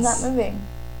John's. I'm not moving.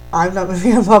 I'm not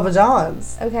moving on Papa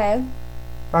John's. Okay.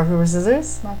 Rock, paper,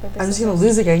 scissors? Rock, paper, scissors. I'm just going to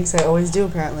lose again because I always do,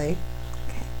 apparently.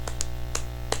 Okay.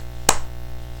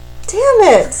 Damn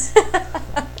it!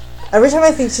 Every time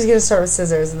I think she's going to start with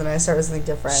scissors, and then I start with something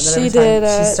different. And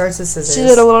then she starts with scissors. She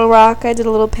did a little rock. I did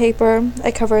a little paper. I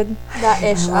covered that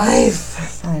ish. Life.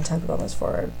 Fine, Taco Bell moves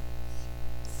forward.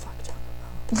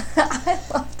 I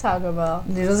love Taco Bell.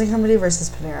 Noodles and Company versus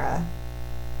Panera.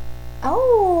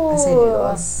 Oh. I say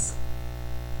noodles.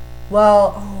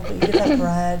 Well, but you get that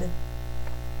bread.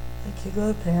 You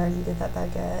go to Panera and you get that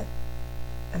baguette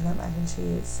and that mac and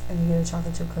cheese and you get a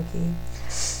chocolate chip cookie.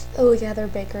 Oh yeah, their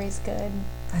bakery's good.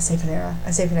 I say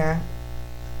Panera.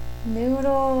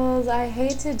 Noodles. I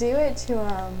hate to do it to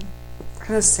them.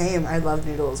 Kind of same. I love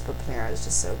noodles, but Panera is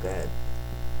just so good.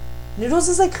 Noodles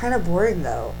is kind of boring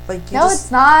though.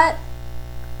 It's not.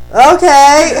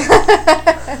 Okay.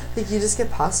 You just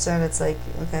get pasta and it's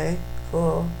okay,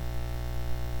 cool.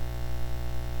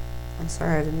 I'm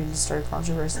sorry, I didn't mean to start a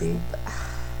controversy. I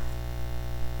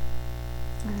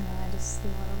don't know. I just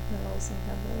love Noodles and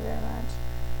Company very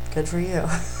much. Good for you.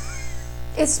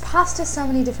 It's pasta so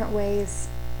many different ways.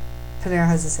 Panera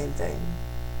has the same thing.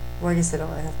 Well, I guess they don't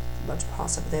really have much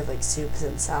pasta, but they have soups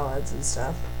and salads and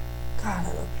stuff. God, I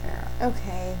love Panera.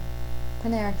 Okay.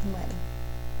 Panera can win.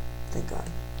 Thank God.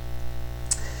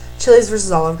 Chili's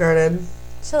versus Olive Garden.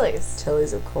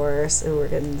 Chili's, of course. Ooh, we're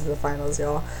getting into the finals,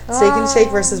 y'all. Steak and Shake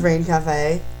versus Rain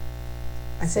Cafe.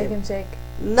 Steak and Shake.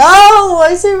 No!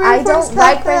 I say Rain Cafe.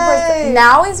 Like Rain.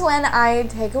 Now is when I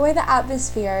take away the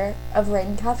atmosphere of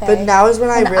Rain Cafe. But now is when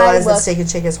I realize that Steak and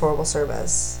Shake is horrible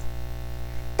service.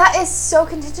 That is so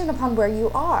contingent upon where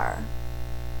you are.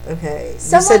 Okay.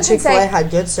 Someone you said Chick-fil-A had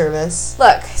good service.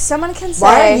 Look, someone can say...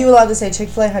 Why are you allowed to say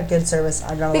Chick-fil-A had good service?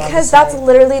 I'm not allowed to say. Because that's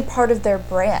literally part of their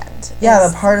brand. Yeah,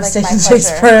 the part of Steak and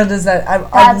Shake's brand is that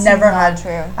I've never had good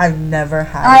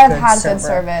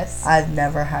service. I've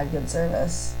never had good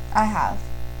service. I have.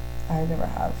 I never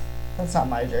have. That's not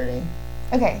my journey.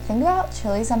 Okay, think about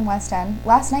Chili's on West End.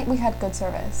 Last night we had good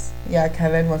service. Yeah,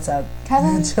 Kevin, what's up?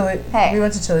 Kevin? Hey. We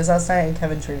went to Chili's last night and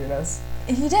Kevin treated us.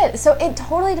 He did. So it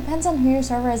totally depends on who your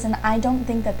server is, and I don't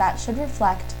think that should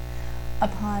reflect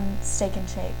upon Steak and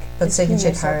Shake. But Steak and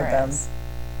Shake hired them.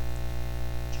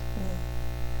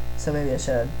 So maybe I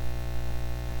should.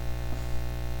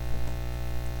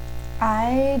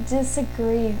 I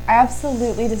disagree. I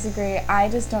absolutely disagree. I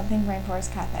just don't think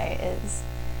Rainforest Cafe is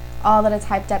all that it's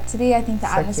hyped up to be. I think the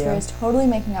atmosphere is totally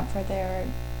making up for their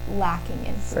lacking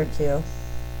in food. Frick you.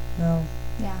 No.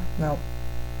 Yeah. No.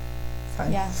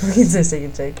 Fine. Yeah. We can say Steak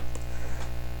and Shake.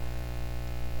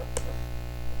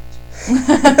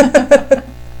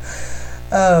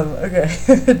 Okay.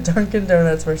 Dunkin'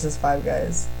 Donuts versus Five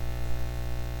Guys.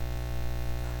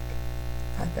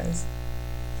 Five Guys.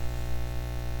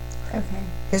 Okay.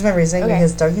 Here's my reasoning,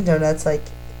 because Dunkin' Donuts, like,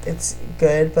 it's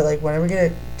good, but, like, when are we going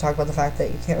to talk about the fact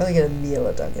that you can't really get a meal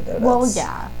at Dunkin' Donuts? Well,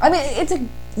 yeah. I mean,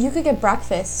 you could get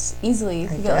breakfast easily. You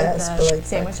could get, like,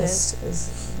 sandwiches. Breakfast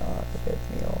is not a good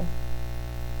meal.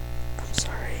 I'm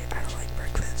sorry, I don't like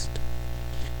breakfast.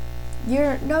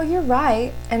 You're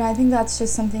right, and I think that's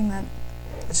just something that...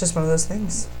 It's just one of those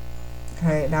things.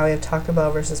 Alright, now we have Taco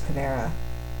Bell versus Panera.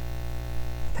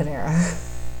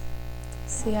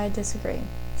 See, I disagree.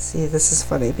 See, this is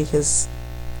funny, because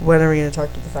when are we going to talk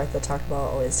about the fact that Taco Bell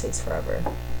always takes forever?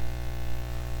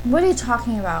 What are you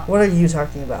talking about? What are you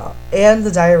talking about? And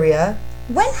the diarrhea?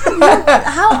 When have you...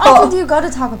 How often do you go to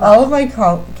Taco Bell? All of my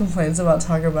complaints about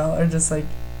Taco Bell are just, like...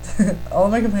 all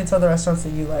of my complaints about the restaurants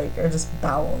that you like are just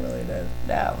bowel related.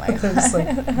 No, my God. They're just like...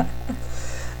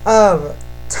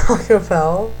 Taco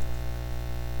Bell...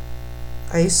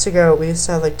 we used to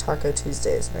have, like, Taco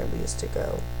Tuesdays, and we used to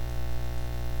go.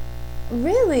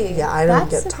 Really? Yeah, I don't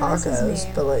get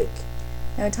tacos, but, like...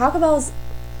 No, Taco Bell's...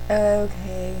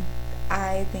 Okay.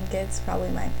 I think it's probably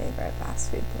my favorite fast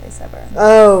food place ever.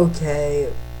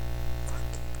 Okay.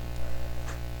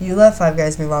 You let Five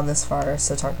Guys move on this far,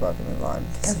 so Taco Bell can move on.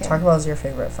 Okay. Taco Bell is your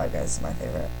favorite, Five Guys is my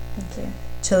favorite. Thank you.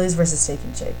 Chili's versus Steak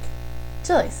and Shake.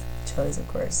 Chili's. Chili's, of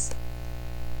course.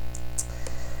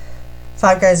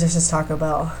 Five Guys versus Taco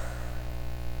Bell.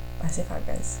 I say Five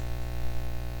Guys.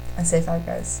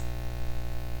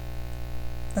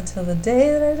 Until the day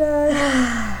that I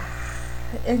die.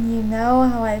 And you know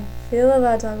how I feel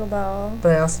about Taco Bell.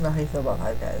 But I also know how you feel about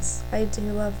Five Guys. I do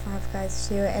love Five Guys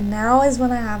too. And now is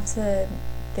when I have to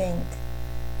think.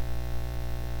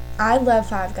 I love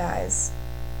Five Guys,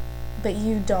 but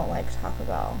you don't like Taco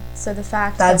Bell. So the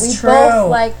fact that we both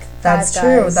like Five Guys. That's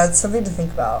true. That's something to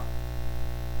think about.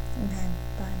 Okay,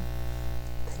 fine.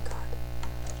 Thank God.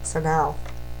 So now,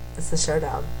 it's the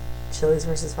showdown. Chili's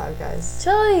versus Five Guys.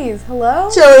 Chili's, hello?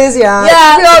 Chili's, yeah.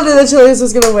 Yeah. We all knew that Chili's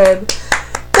was going to win.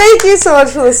 Thank you so much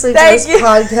for listening to this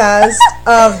podcast.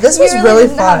 This was really fun. We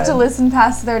didn't have to listen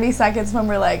past 30 seconds when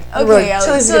we're like, okay,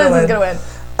 Chili's is going to win.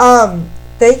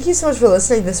 Thank you so much for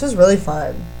listening. This was really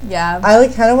fun. Yeah. I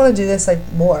like kind of want to do this like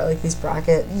more, like these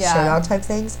bracket showdown type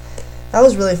things. That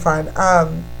was really fun.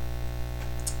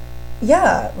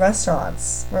 Yeah,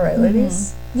 restaurants. All right,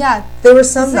 ladies. Yeah. There were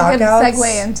some knockouts. This is a good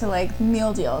segue into like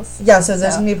meal deals. Yeah, so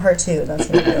there's going to be part 2. That's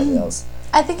going to be meal deals.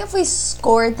 I think if we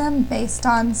scored them based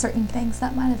on certain things,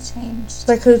 that might have changed.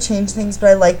 That could have changed things, but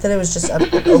I like that it was just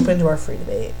open to our free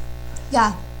debate.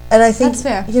 Yeah. And I think, that's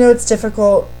fair. You know, it's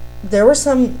difficult. There were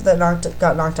some that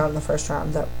got knocked out in the first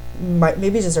round that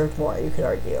maybe deserved more, you could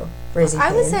argue. Raising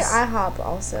Cane's. I would say IHOP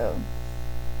also.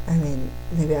 I mean,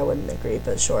 maybe I wouldn't agree,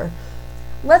 but sure.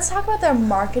 Let's talk about their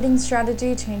marketing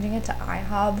strategy, changing it to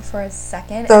IHOB for a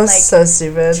second. That was so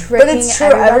stupid. But it's true.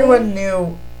 Everyone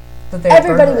knew that they were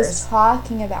Everybody burgers. was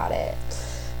talking about it.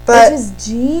 But which is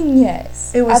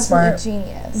genius. It was absolutely smart.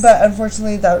 Genius. But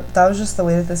unfortunately, that was just the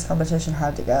way that this competition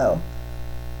had to go.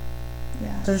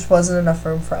 Yeah. There just wasn't enough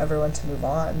room for everyone to move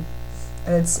on.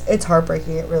 And it's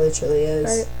heartbreaking. It really, truly is.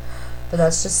 Right. But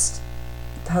that's just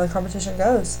how the competition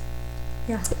goes.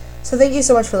 Yeah. So thank you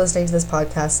so much for listening to this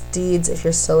podcast. Deeds, if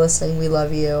you're still listening, we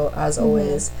love you, as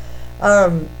always.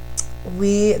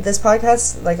 This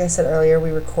podcast, like I said earlier, we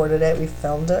recorded it. We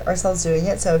filmed it ourselves doing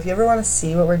it. So if you ever want to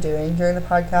see what we're doing during the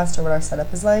podcast or what our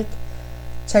setup is like,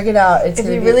 check it out. If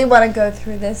you really want to go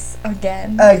through this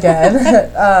again.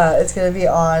 It's going to be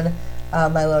on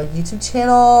my little YouTube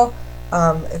channel.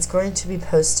 It's going to be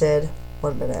posted...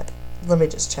 1 minute. Let me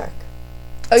just check.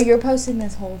 Oh, you're posting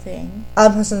this whole thing?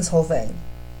 I'm posting this whole thing.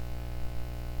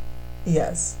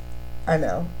 Yes. I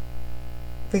know.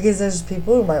 Because there's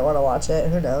people who might want to watch it.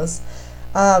 Who knows?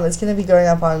 It's going to be going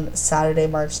up on Saturday,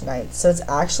 March 9th. So it's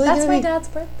actually That's my dad's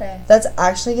birthday. That's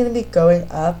actually going to be going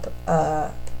up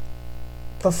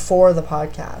before the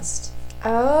podcast.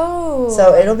 Oh.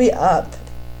 So it'll be up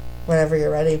whenever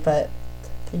you're ready, but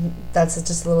that's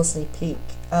just a little sneak peek.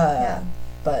 Yeah.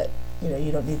 But, you know,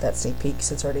 you don't need that sneak peek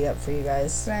because it's already up for you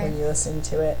guys when you're listening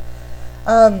to it.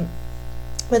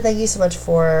 But thank you so much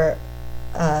for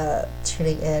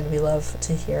tuning in. We love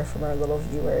to hear from our little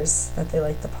viewers that they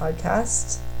like the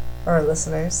podcast, or our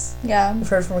listeners. Yeah. We've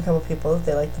heard from a couple people that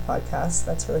they like the podcast.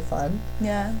 That's really fun.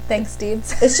 Yeah. Thanks,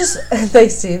 Deeds. It's just,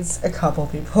 thanks, Deeds. A couple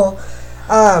people.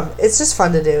 It's just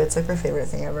fun to do. It's like my favorite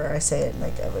thing ever. I say it in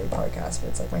like every podcast, but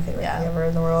it's like my favorite thing ever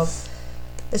in the world.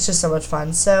 It's just so much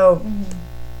fun. So,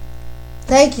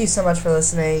 thank you so much for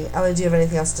listening. Ellie, do you have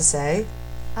anything else to say?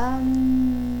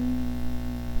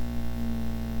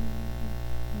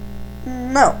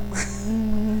 No.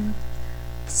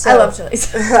 So, I love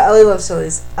chilies. Ellie loves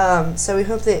chilies. So we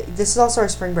hope that this is also our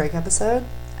spring break episode.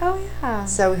 Oh yeah.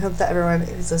 So we hope that everyone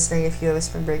who's listening, if you have a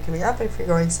spring break coming up, if you're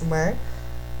going somewhere,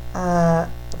 we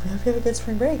hope you have a good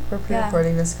spring break. We're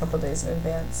pre-recording this a couple days in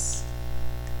advance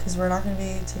because we're not going to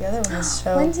be together when this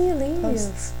show. When do you leave?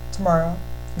 Posts. Tomorrow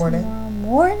morning. Tomorrow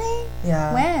morning?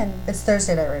 Yeah. When? It's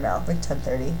Thursday night right now, like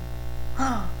 10:30.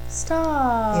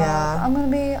 Stop. Yeah. I'm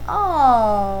gonna be.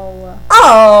 Oh.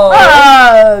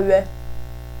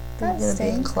 That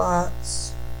stinks.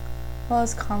 Clots. Well,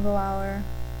 it's combo hour.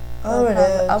 Oh, it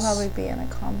is. I'll probably be in a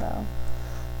combo.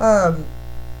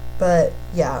 But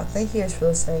yeah, thank you guys for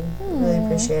listening. Really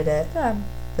appreciate it. Yeah.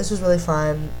 This was really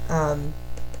fun.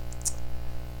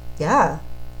 Yeah.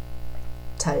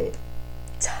 Tight.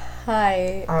 All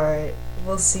right.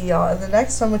 We'll see y'all in the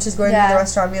next one, which is going to be the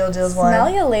Restaurant Meal Deals one. Smell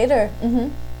you later.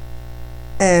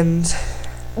 And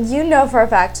you know for a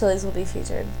fact Chili's will be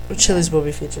featured. Chili's will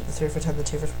be featured. The 3 for $10, the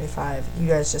 2 for $25. You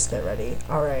guys just get ready.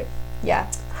 All right.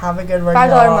 Yeah. Have a good one, $5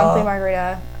 monthly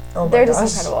margarita. Oh my They're gosh.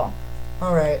 just incredible.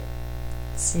 All right.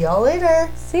 See y'all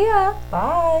later. See ya.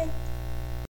 Bye.